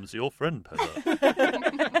mushroom's your friend, Peppa.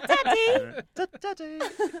 Daddy.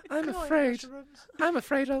 I'm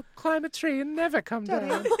afraid I'll climb a tree and never come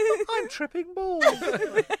down. I'm tripping balls.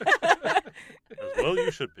 Well,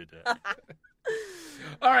 you should be dead.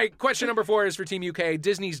 All right, question number 4 is for Team UK.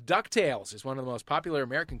 Disney's DuckTales is one of the most popular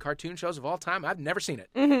American cartoon shows of all time. I've never seen it.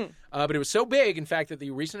 But it was so big, in fact, that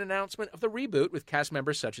the recent announcement of the reboot with cast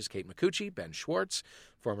members such as Kate Micucci, Ben Schwartz,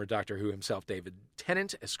 former Doctor Who himself David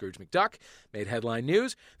Tennant as Scrooge McDuck, made headline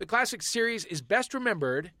news. The classic series is best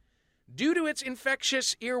remembered due to its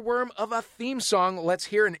infectious earworm of a theme song. Let's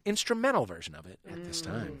hear an instrumental version of it at this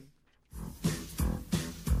time.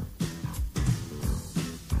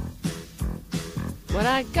 What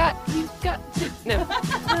I got, you got to know.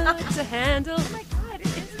 To handle. Oh my God, it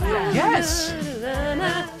is that. Yes.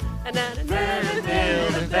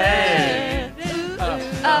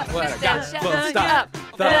 What I got, won't stop.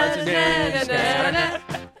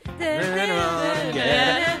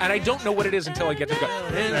 And I don't know what it is until I get to go.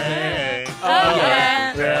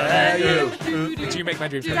 It's You Make My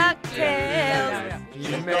Dreams Come True.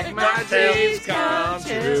 You make my dreams come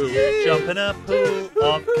true. Jump in a pool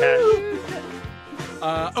of cash.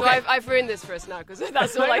 So I've ruined this for us now because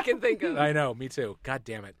that's all I can think of. I know, me too. God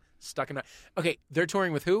damn it. Stuck in a... Okay, they're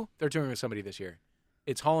touring with who? They're touring with somebody this year.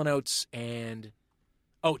 It's Hall & Oates and...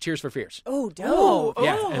 Oh, Tears for Fears. Oh, dope.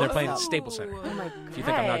 Yeah, and they're playing at Staples Center. Oh, my God. If you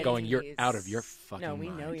think I'm not going, you're out of your fucking No, we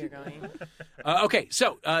mind. know you're going. Okay,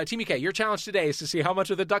 so, Team UK, your challenge today is to see how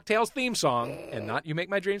much of the DuckTales theme song, and not You Make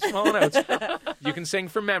My Dreams from Hall & Oates, you can sing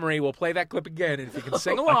from memory. We'll play that clip again, and if you can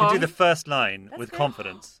sing along... I can do the first line with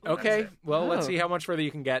confidence. Okay, well, let's see how much further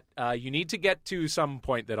you can get. You need to get to some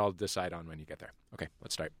point that I'll decide on when you get there. Okay,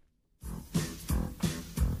 let's start.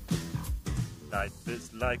 Life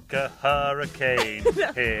is like a hurricane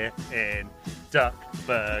here in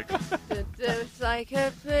Duckburg. It's like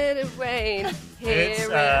a bit of rain here It's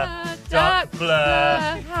in a duck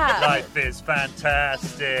blur. Duckburg. Life is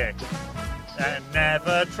fantastic and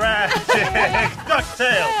never tragic.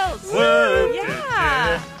 DuckTales! Woo!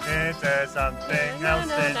 Yeah. Into something else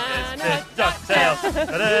in this DuckTales.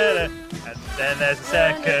 And then there's a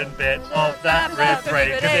second bit of that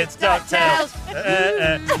refrain because it's DuckTales.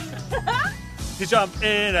 You jump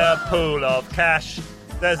in a pool of cash.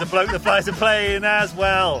 There's a bloke that flies a plane as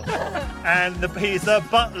well. And he's the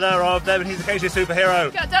butler of them, and he's occasionally a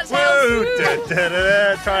superhero. Woo!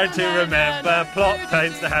 Trying to remember plot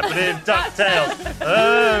points that happen in DuckTales.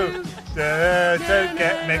 Oh! Don't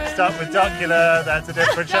get mixed up with Duckula. That's a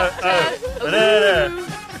different show.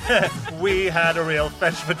 Oh! We had a real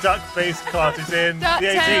fetch for duck-faced cartoons in the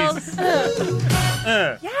 80s.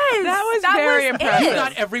 Yes, that was very impressive. You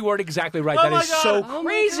got every word exactly right. Oh That my is God. so Oh my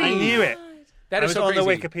crazy. God. I knew it. That I is was so on crazy.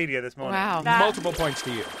 the Wikipedia this morning. Wow. Multiple points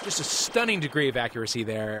to you. Just a stunning degree of accuracy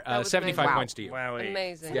there. was 75 amazing. points to you. Wowie.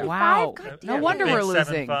 Amazing. Yeah. Wow. God No damn wonder Big we're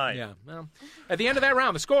losing. 7-5. Yeah. Well, at the end of that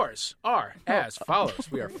round, the scores are as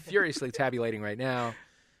follows. We are furiously tabulating right now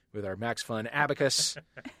with our Max Fun abacus,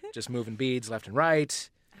 just moving beads left and right.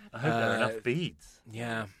 I hope there are enough beads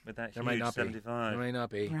Yeah. with that There huge might not be. 75. There might not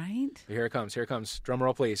be. Right? Here it comes. Here it comes. Drum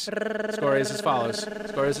roll, please. Score is as follows.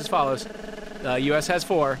 Score is as follows. The U.S. has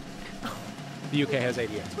 4. The U.K. has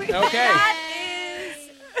 88. Okay. That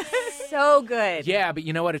is so good. Yeah, but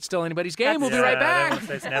you know what? It's still anybody's game. We'll be Yeah, right I back. don't want to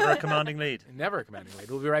say it's never a commanding lead. Never a commanding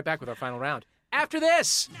lead. We'll be right back with our final round after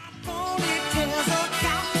this.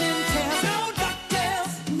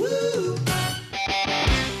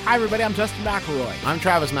 Hi, everybody. I'm Justin McElroy. I'm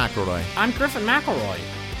Travis McElroy. I'm Griffin McElroy.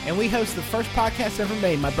 And we host the first podcast ever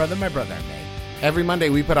made, My Brother and I Made. Every Monday,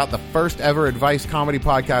 we put out the first ever advice comedy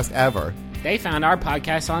podcast ever. They found our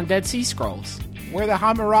podcast on Dead Sea Scrolls. We're the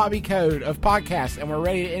Hammurabi Code of podcasts, and we're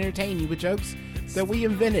ready to entertain you with jokes that we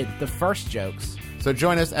invented, the first jokes. So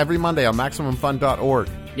join us every Monday on MaximumFun.org.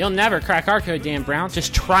 You'll never crack our code, Dan Brown.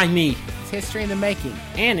 Just try me. It's history in the making.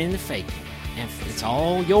 And in the faking. And it's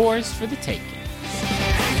all yours for the taking.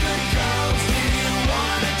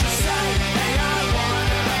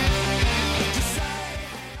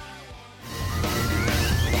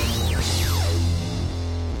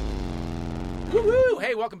 Woo-hoo!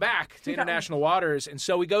 Hey, welcome back to International Waters. And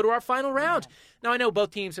so we go to our final round. Now, I know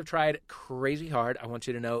both teams have tried crazy hard. I want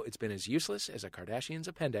you to know it's been as useless as a Kardashian's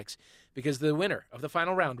appendix because the winner of the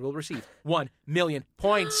final round will receive 1 million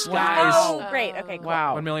points, guys. Oh, great. Okay, cool.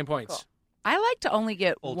 Wow. 1 million points. I like to only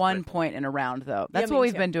get All 1 point in a round, though. That's me what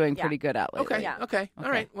we've too. been doing Yeah. pretty good at lately. Okay. Yeah. Okay. All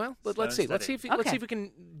right. Well, let's see. Let's see if we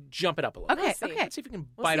can jump it up a little. Okay. Let's Okay. see if we can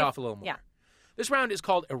We'll bite see. off a little more. Yeah. This round is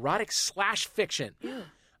called erotic slash fiction.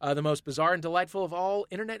 The most bizarre and delightful of all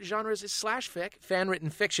internet genres is slash fic, fan-written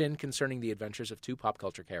fiction concerning the adventures of two pop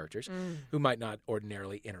culture characters who might not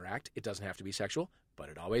ordinarily interact. It doesn't have to be sexual, but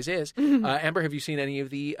it always is. Amber, have you seen any of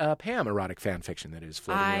the Pam erotic fan fiction that is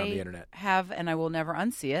floating around the internet? I have, and I will never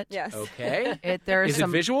unsee it. Yes. Okay. There's Is some,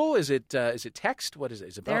 it visual? Is it text? What is it?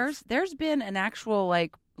 Is it both? There's been an actual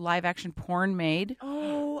live action porn made.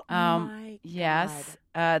 Oh my God. Yes.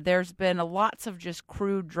 There's been lots of just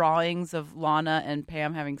crude drawings of Lana and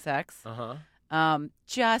Pam having sex.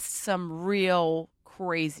 Just some real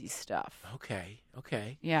crazy stuff. Okay.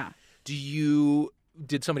 Yeah.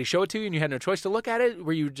 Did somebody show it to you and you had no choice to look at it?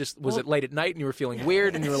 Were you was it late at night and you were feeling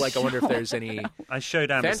weird and you were like, I wonder if there's any I showed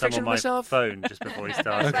Amber fan some fiction on my myself? phone just before he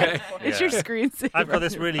started. Okay. It's your screensaver. I've got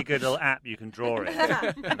this really good little app you can draw in.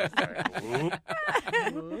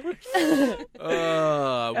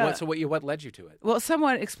 What led you to it? Well,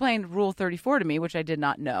 someone explained Rule 34 to me, which I did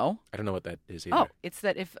not know. I don't know what that is either. Oh, it's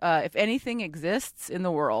that if anything exists in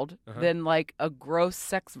the world, then a gross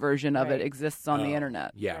sex version of it exists on the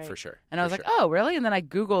internet. Yeah, for sure. And I was like, oh, really? And then I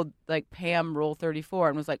Googled Pam Rule 34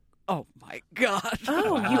 and was like, oh my God.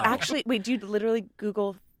 Oh, you actually wait? Do you literally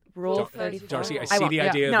Google Rule 34? Darcy, I see the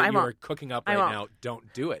idea that you are cooking up right now.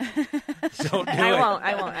 Don't do it. Don't do it.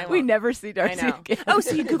 I won't. We never see Darcy again. Oh,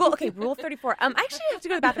 so you Google, Rule 34. I actually have to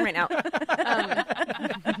go to the bathroom right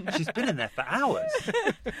now. She's been in there for hours.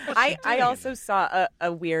 I also saw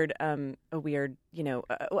a weird, I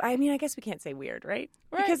guess we can't say weird, right?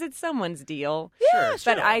 Because it's someone's deal. Yeah,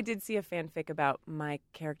 But I did see a fanfic about my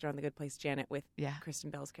character on The Good Place, Janet, with Kristen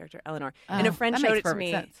Bell's character, Eleanor. And a friend that showed makes it to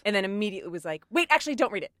me perfect sense. and then immediately was like, wait, actually,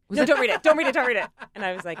 don't read it. Don't read it. Don't read it. And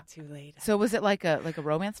I was like, too late. So was it like a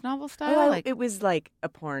romance novel style? It was like a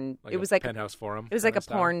porn. Like it was like Penthouse Forum. It was like a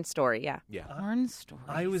style? porn story. Yeah. porn story.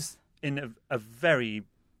 I was in a very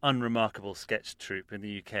unremarkable sketch troupe in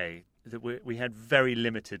the UK that we had very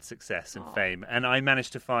limited success and fame, and I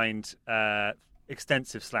managed to find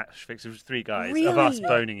extensive slash fics. It was 3 guys of us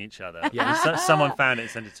boning each other. Yeah. And someone found it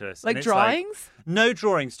and sent it to us. Like And it's drawings? No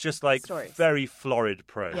drawings, just Stories. very florid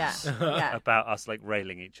prose Yeah. about us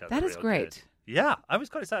railing each other. That is real great. good. Yeah, I was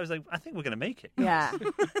quite excited. I was like, I think we're going to make it. Yeah.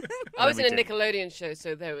 I was in we a did. Nickelodeon show,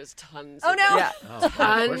 so there was tons. Oh, of no. it. Yeah. Oh, of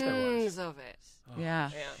course there was. Tons of it. Yeah.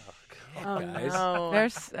 Oh, guys. no.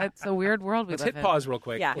 It's a weird world we Let's live hit in. pause real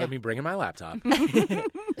quick. Yeah. Let me bring in my laptop.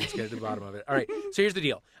 Let's get to the bottom of it. All right. So here's the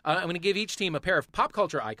deal. I'm going to give each team a pair of pop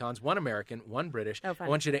culture icons, one American, one British. Oh, fun. I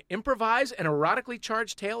want you to improvise an erotically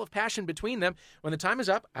charged tale of passion between them. When the time is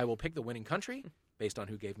up, I will pick the winning country based on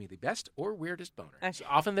who gave me the best or weirdest boner. So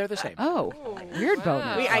often they're the same. Oh, weird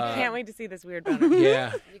bonus. I can't wait to see this weird boner.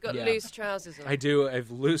 Yeah. You got yeah. loose trousers on. I do. I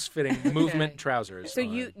have loose-fitting movement trousers. So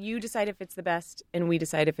on. you decide if it's the best, and we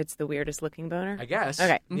decide if it's the weirdest looking boner. I guess.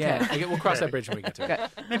 Okay. Yeah. We'll cross that bridge when we get to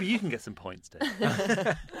it. Maybe you can get some points, Dave.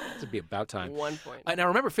 It'd be about time. 1 point. Now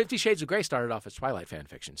remember, 50 Shades of Grey started off as Twilight fan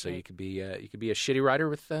fiction, so you could be a shitty writer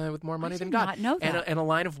with more money than did God. not know that. And a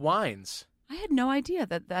line of wines. I had no idea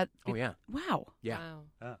that. Oh yeah. Wow. Yeah.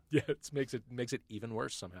 Wow. Yeah. It makes it even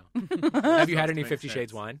worse somehow. Have you had any Makes 50 sense.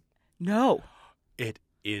 Shades wine? No. It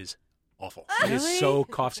is awful. It is so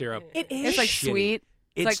cough syrup. It is. It's like shitty. sweet.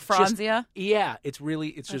 It's like just- Franzia. Yeah, it's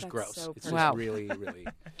just that's gross. so It's just Wow. really,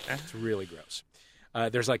 it's really gross.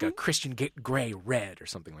 There's like a Christian Grey red or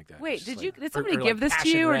something like that. Wait, It's did like- did somebody or give like this to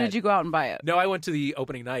Passion you, or Red. did you go out and buy it? No, I went to the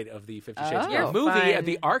opening night of the 50 Shades of Grey Oh. movie You're at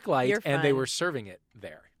the ArcLight, You're and they fine. were serving it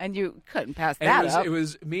there. And you couldn't pass And that up. it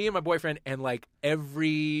was me and my boyfriend and like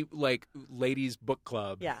every like ladies book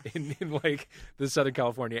club Yeah. in like the Southern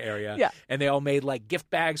California area. Yeah. And they all made like gift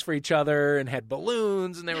bags for each other and had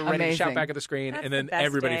balloons and they were ready to shout Amazing. back at the screen. That's and then the best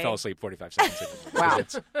everybody day. fell asleep 45 seconds in. Wow.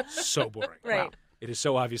 It's so boring. Right. Wow. It is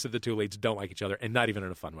so obvious that the two leads don't like each other and not even in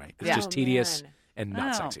a fun way. It's Yeah. just Oh, tedious man. and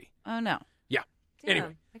not Oh. sexy. Oh no. Yeah. Damn,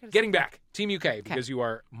 Anyway, I gotta getting see back, Team UK, because you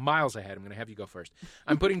are miles ahead. I'm going to have you go first.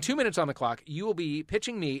 I'm putting 2 minutes on the clock. You will be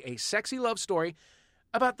pitching me a sexy love story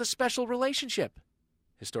about the special relationship.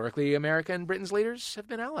 Historically, America and Britain's leaders have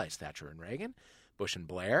been allies. Thatcher and Reagan, Bush and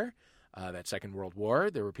Blair, that Second World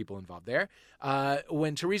War, there were people involved there.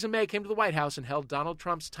 When Theresa May came to the White House and held Donald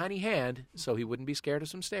Trump's tiny hand so he wouldn't be scared of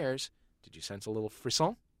some stairs, did you sense a little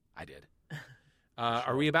frisson? I did.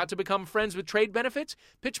 Are we about to become friends with trade benefits?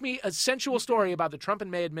 Pitch me a sensual story about the Trump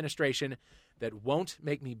and May administration that won't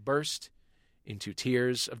make me burst into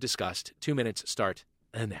tears of disgust. 2 minutes start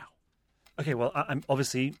now. Okay, well, I'm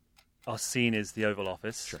obviously our scene is the Oval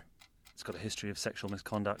Office. Sure. It's got a history of sexual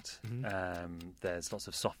misconduct. There's lots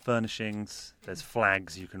of soft furnishings. There's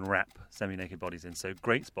flags you can wrap semi-naked bodies in. So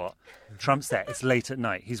great spot. Trump's there. It's late at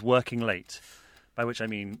night. He's working late, by which I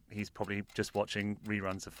mean he's probably just watching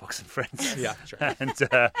reruns of Fox and Friends. Yeah, sure.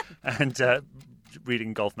 and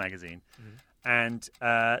reading Golf magazine. And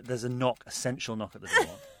there's a essential knock at the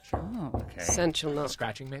door. Oh, okay. Essential knock.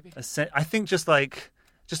 Scratching, maybe? I think just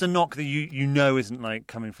a knock that you know isn't like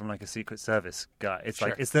coming from like a Secret Service guy. It's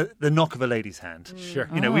like it's the knock of a lady's hand. Sure.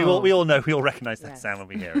 You know, we all know, we all recognise that sound when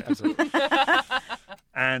we hear it. Absolutely.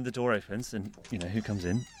 And the door opens, and you know who comes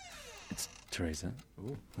in? It's Teresa.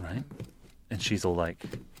 Ooh. Right? And she's all like,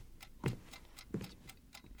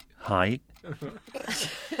 "Hi."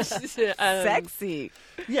 Sexy.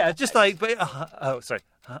 Yeah, just like, sorry.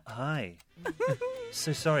 Hi.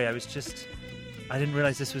 So sorry, I didn't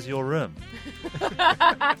realise this was your room.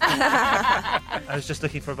 I was just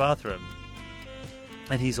looking for a bathroom.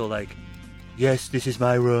 And he's all like, yes, this is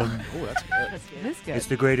my room. Oh, that's good. That's good. It's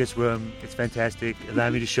the greatest room. It's fantastic. Allow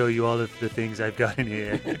me to show you all of the things I've got in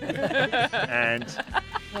here. And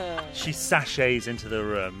she sachets into the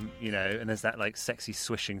room, you know, and there's that like sexy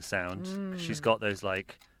swishing sound. She's got those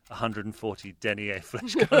like 140 denier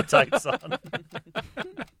flesh colour tights on.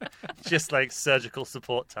 Just like surgical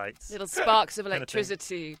support tights. Little sparks of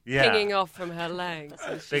electricity pinging off from her legs.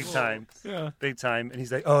 Big time. Yeah. Big time. And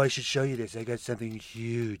he's like, oh, I should show you this. I got something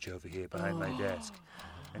huge over here behind my desk.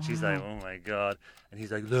 And she's like, oh my God. And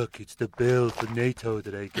he's like, look, it's the bill for NATO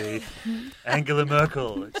that I gave Angela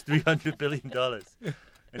Merkel. It's $300 billion.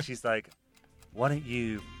 And she's like, why don't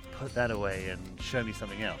you put that away and show me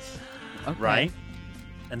something else? Okay. Right?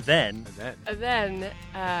 And then...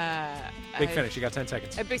 Big finish. You got 10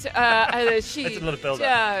 seconds. She... That's a lot of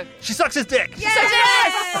build-up. She sucks his dick!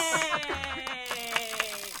 Yes!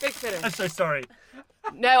 Big finish. I'm so sorry.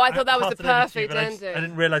 No, I thought that was the perfect ending. I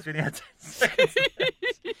didn't realise we only had 10 seconds.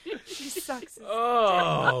 She sucks.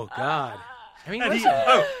 Oh, God. I mean, and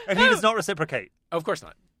he does not reciprocate. Oh, of course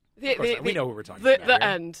not. We know what we're talking about. The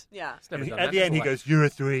end. Yeah. At the end, he goes, you're a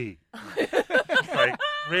 3. Like,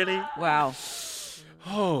 really? Wow.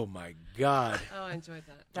 Oh my God! Oh, I enjoyed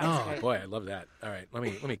that. Oh great. Boy, I love that. All right, let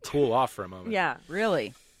me cool off for a moment. Yeah,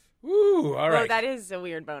 really. Woo! All right. Well, that is a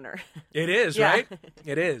weird boner. It is, right?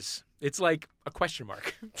 It is. It's like a question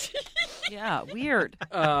mark. Yeah, weird.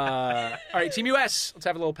 All right, Team US. Let's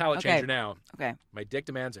have a little palate changer now. Okay. My dick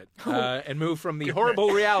demands it. And move from the horrible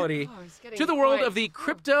reality to the world of the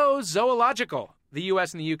cryptozoological. The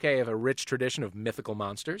U.S. and the U.K. have a rich tradition of mythical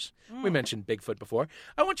monsters. We mentioned Bigfoot before.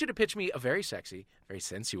 I want you to pitch me a very sexy, very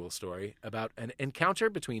sensual story about an encounter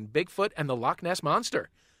between Bigfoot and the Loch Ness Monster.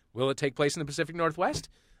 Will it take place in the Pacific Northwest,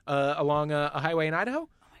 along a highway in Idaho,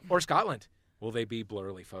 or Scotland? Will they be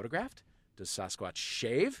blurrily photographed? Does Sasquatch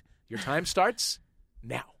shave? Your time starts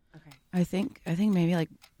now. Okay. I think maybe like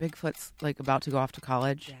Bigfoot's like about to go off to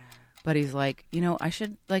college. Yeah. But he's like, you know, I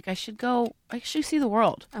should see the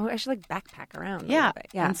world. Oh, I should like backpack around. Yeah.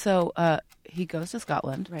 Yeah. And so he goes to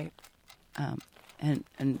Scotland. Right. And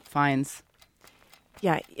finds.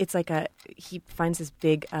 Yeah, it's like he finds this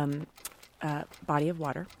big body of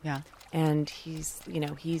water. Yeah. And he's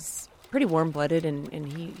pretty warm-blooded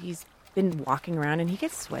and he's been walking around and he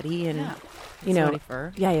gets sweaty and sweaty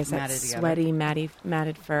fur. Yeah, he has that sweaty, matted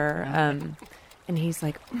fur. Yeah. And he's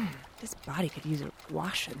like, this body could use a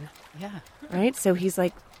washing. Yeah. Right? So he's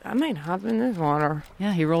like, I might hop in this water.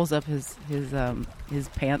 Yeah, he rolls up his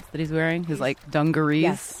pants that he's wearing, his like dungarees.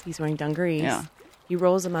 Yes, he's wearing dungarees. Yeah. He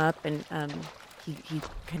rolls them up and he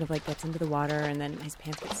kind of like gets into the water and then his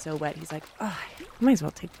pants get so wet. He's like, oh, I might as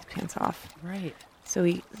well take these pants off. Right. So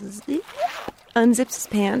he unzips his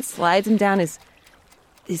pants, slides them down his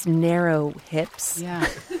narrow hips. Yeah.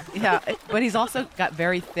 Yeah. But he's also got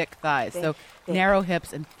very thick thighs. Thick. Narrow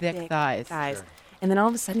hips and thick thighs. Sure. And then all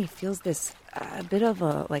of a sudden he feels this a bit of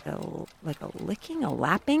a licking, a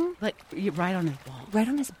lapping. Like right on his balls. Right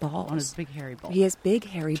on his balls. On his big hairy balls. He has big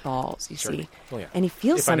hairy balls, you see. Well, yeah. And he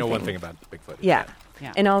feels something. I know one thing about Bigfoot. Yeah.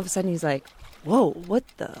 And all of a sudden he's like, whoa, what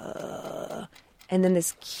the... And then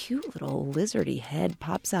this cute little lizardy head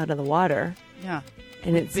pops out of the water. Yeah.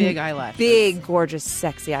 And it's big eyelashes. Big, gorgeous,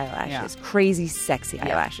 sexy eyelashes. Yeah. Crazy, sexy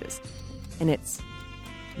eyelashes. And it's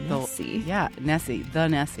Nessie. Nessie. The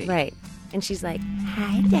Nessie. Right. And she's like,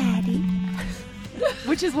 hi, Daddy.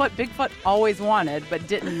 Which is what Bigfoot always wanted, but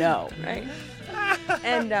didn't know. Right.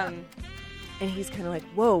 And he's kind of like,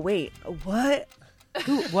 whoa, wait, what?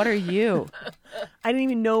 What are you? I didn't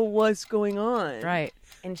even know what's going on. Right.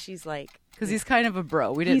 And she's like... Because he's kind of a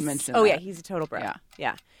bro. We didn't mention that. Oh, yeah, he's a total bro.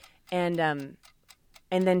 Yeah. And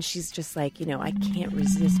then she's just like, you know, I can't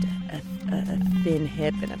resist a thin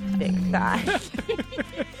hip and a thick thigh.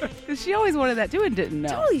 Because She always wanted that too and didn't know.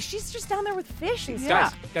 Totally. She's just down there with fish and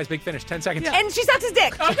stuff. Guys, big finish. 10 seconds. Yeah. And she sucks his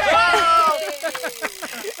dick.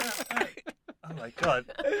 Oh my god,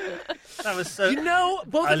 that was so.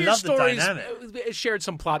 Both I of your love the stories dynamic. shared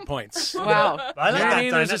some plot points. Wow. I like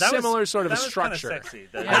that There's a dynamic. That similar was, sort of that was structure. Kind of sexy.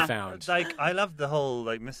 I found. Like I loved the whole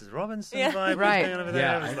like Mrs. Robinson Yeah. vibe Right. going over there.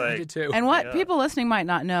 Yeah, It was I like, did too. And what people listening might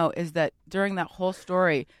not know is that during that whole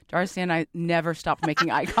story, Darcy and I never stopped making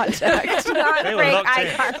eye contact. They were locked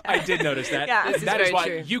in. I did notice that. Yeah. This is That is very why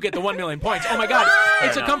true. you get the 1 million points. Oh my God.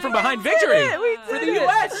 It's a come from behind victory for the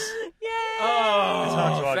U.S. Yay! Oh, It's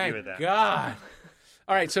hard to argue thank with that. God.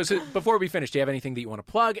 All right, so before we finish, do you have anything that you want to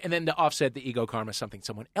plug? And then to offset the ego karma, something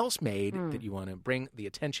someone else made that you want to bring the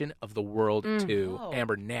attention of the world to. Oh.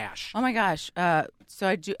 Amber Nash. Oh my gosh! So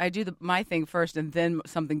I do my thing first, and then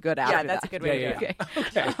something good after. Yeah, that's a good way Yeah, to do it.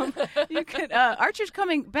 Okay. You can Archer's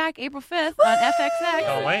coming back April 5th on FXX.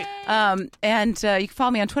 Oh wait. And you can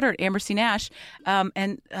follow me on Twitter at Amber C. Nash.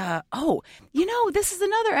 This is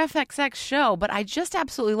another FXX show, but I just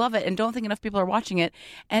absolutely love it and don't think enough people are watching it.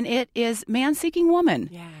 And it is Man Seeking Woman.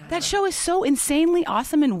 Yeah. That show is so insanely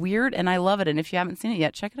awesome and weird, and I love it. And if you haven't seen it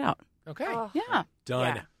yet, check it out. Okay. Yeah.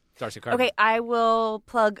 Done. Yeah. Darcy Carter. Okay, I will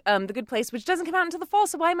plug The Good Place, which doesn't come out until the fall,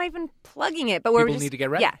 so why am I even plugging it? But we're People just, need to get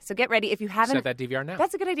ready. Yeah, so get ready. If you haven't... Set that DVR now.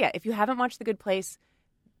 That's a good idea. If you haven't watched The Good Place,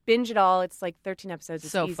 binge it all. It's like 13 episodes.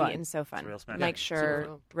 It's So easy fun. and so fun. It's real smash. Mike Yeah. Schur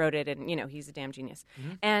Super. wrote it, and, he's a damn genius.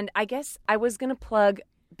 Mm-hmm. And I guess I was going to plug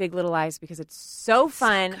Big Little Lies because it's so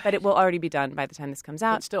fun, but it will already be done by the time this comes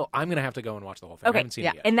out. But still, I'm going to have to go and watch the whole thing. I Okay, haven't seen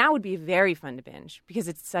yeah. it yet. And that would be very fun to binge because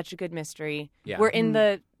it's such a good mystery. Yeah. We're in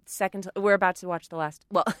the we're about to watch the last.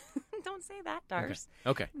 Well, don't say that, Dars.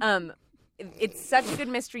 Okay. It's such a good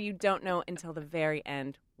mystery. You don't know until the very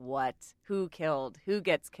end who killed, who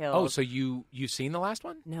gets killed. Oh, so you've seen the last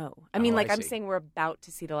one? No, I mean, Oh, like I I'm see. saying, we're about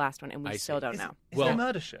to see the last one, and we I still see. don't Is know. it a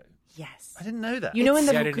murder show? Yes, I didn't know that. you know in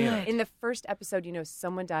Yeah, I didn't either. in the first episode,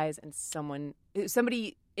 someone dies and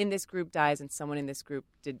somebody in this group dies and someone in this group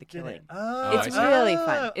did the killing. Oh, It's really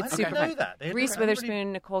fun. It's I super didn't know fun. that. They Reese haven't really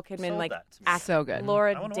Witherspoon, Nicole Kidman, sold like that to me. act So good.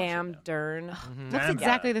 Laura I wanna watch Dam it now. Dern. Looks Damn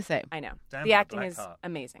exactly that. the same. I know Damn the that acting black is heart.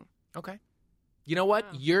 amazing. Okay. You know what?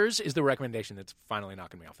 Yours is the recommendation that's finally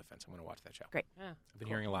knocking me off the fence. I'm going to watch that show. Great. I've been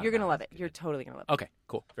hearing a lot You're about gonna love it. You're totally gonna love it. Okay,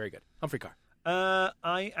 cool. Very good. Humphrey Carr. I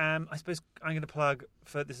suppose I'm going to plug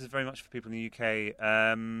this is very much for people in the UK.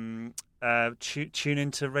 Tune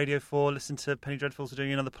into Radio 4. Listen to Penny Dreadfuls are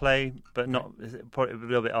doing another play, but not probably a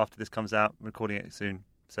little bit after this comes out. I'm recording it soon,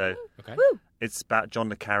 so Okay. it's about John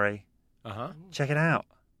le Carré. Uh-huh. Check it out.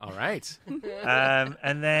 All right.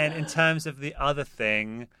 And then in terms of the other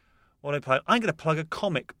thing, what I plug, I'm going to plug a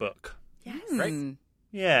comic book. Yes. Great.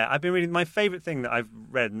 Yeah, I've been reading. My favourite thing that I've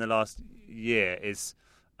read in the last year is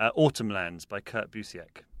Autumn Lands by Kurt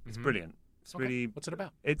Busiek. It's brilliant. It's Okay. really. What's it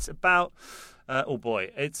about? It's about.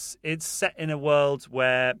 It's set in a world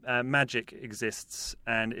where magic exists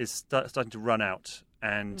and is starting to run out,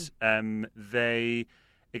 and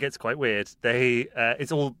it gets quite weird.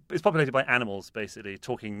 It's populated by animals, basically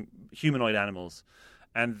talking humanoid animals,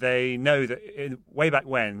 and they know that way back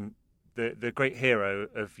when the great hero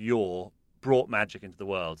of yore brought magic into the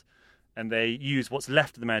world. And they use what's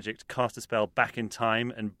left of the magic to cast a spell back in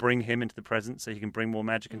time and bring him into the present so he can bring more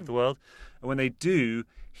magic into the world. And when they do,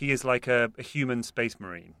 he is like a human space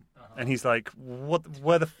marine. And he's like,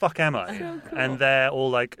 where the fuck am I? So cool. And they're all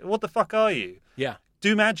like, what the fuck are you? Yeah.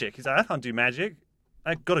 Do magic. He's like, I can't do magic.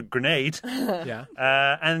 I got a grenade. Yeah.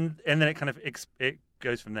 And then it kind of it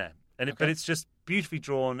goes from there. But it's just beautifully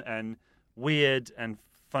drawn and weird and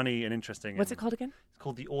funny and interesting. What's it called again? It's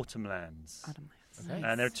called The Autumn Lands. Autumn Lands. Okay.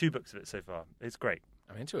 And there are 2 books of it so far. It's great.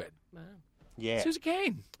 I'm into it. Wow. Yeah. Susie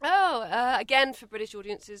Kane. Again, for British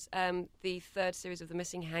audiences, the 3rd series of The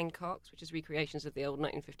Missing Hancocks, which is recreations of the old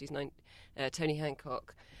 1950s Tony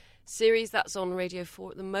Hancock series. That's on Radio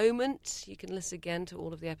 4 at the moment. You can listen again to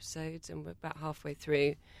all of the episodes, and we're about halfway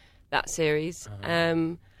through that series.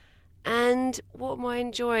 And what am I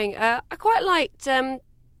enjoying? I quite liked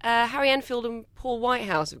Harry Enfield and Paul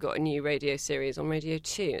Whitehouse have got a new radio series on Radio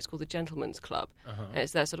 2. It's called The Gentleman's Club. And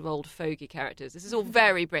it's their sort of old fogey characters. This is all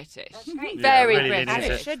very British. Very really British. leaning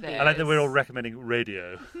into it should be. I like that we're all recommending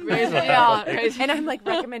radio. And I'm like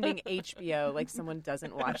recommending HBO, like someone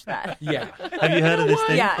doesn't watch that. Yeah. Have you heard of this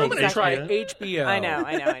thing Yeah, called I'm going to try HBO? HBO. I know.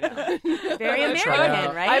 Very I'm gonna try American,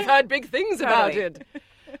 that. right? I've heard big things about Totally. it.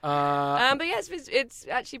 But yes, it's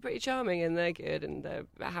actually pretty charming, and they're good, and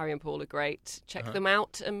Harry and Paul are great. Check them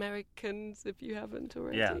out, Americans, if you haven't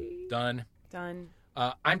already. Yeah. Done.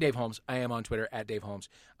 I'm Dave Holmes. I am on Twitter at Dave Holmes.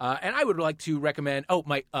 And I would like to recommend.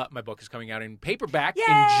 My book is coming out in paperback in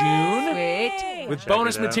June. Sweet. With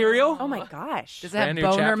bonus material. Oh my gosh! Does it have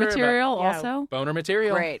boner material also? Boner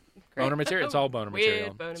material. Great. Boner material. It's all boner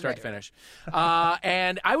material, Boner start to finish.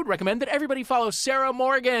 And I would recommend that everybody follow Sarah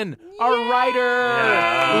Morgan, our writer,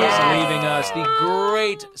 who is leaving us. The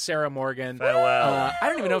great Sarah Morgan. Farewell. I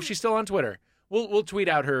don't even know if she's still on Twitter. We'll tweet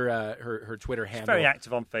out her Twitter handle. Very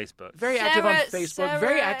active on Facebook. Very active on Facebook.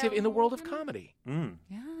 Very active in the world of comedy. Mm.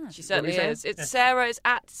 Yeah. She certainly is. It's Sarah. It's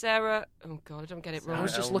at Sarah. Oh God, I don't get it wrong. I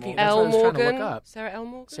was just looking. L That's what I was trying to Morgan. look up. Sarah L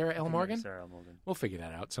Morgan. Sarah L Morgan. Sarah L. Morgan. We'll figure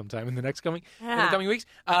that out sometime in the coming weeks.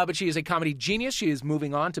 But she is a comedy genius. She is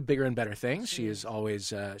moving on to bigger and better things. She is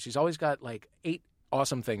always she's always got like 8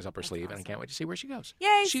 awesome things up her sleeve, and I can't wait to see where she goes.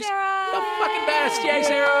 Yay, She's Sarah! the fucking best. Yay,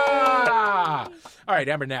 Sarah! All right,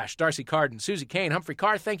 Amber Nash, Darcy Carden, Susie Kane, Humphrey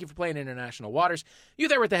Carr, thank you for playing International Waters. You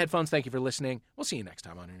there with the headphones, thank you for listening. We'll see you next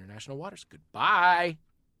time on International Waters. Goodbye.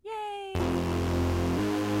 Yay!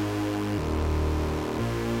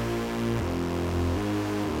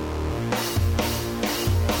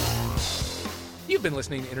 You've been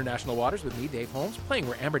listening to International Waters with me, Dave Holmes, playing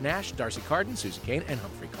were Amber Nash, Darcy Carden, Susie Kane, and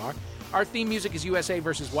Humphrey Carr. Our theme music is USA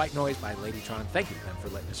vs. White Noise by Ladytron. Thank you to them for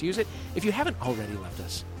letting us use it. If you haven't already left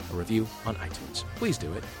us a review on iTunes, please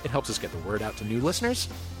do it. It helps us get the word out to new listeners,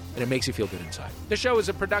 and it makes you feel good inside. The show is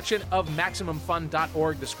a production of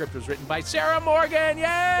MaximumFun.org. The script was written by Sarah Morgan.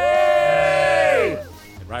 Yay!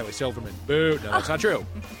 And Riley Silverman. Boo. No, that's not true.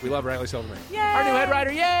 We love Riley Silverman. Yay! Our new head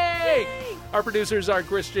writer. Yay! Yay! Our producers are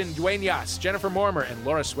Christian Dwayne Yass, Jennifer Mormer, and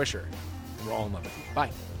Laura Swisher. And we're all in love with you.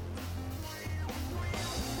 Bye.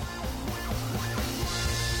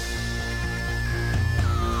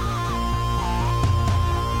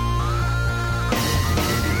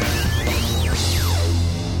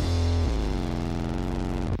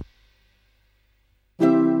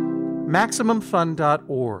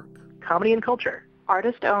 MaximumFun.org. Comedy and culture.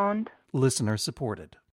 Artist owned. Listener supported.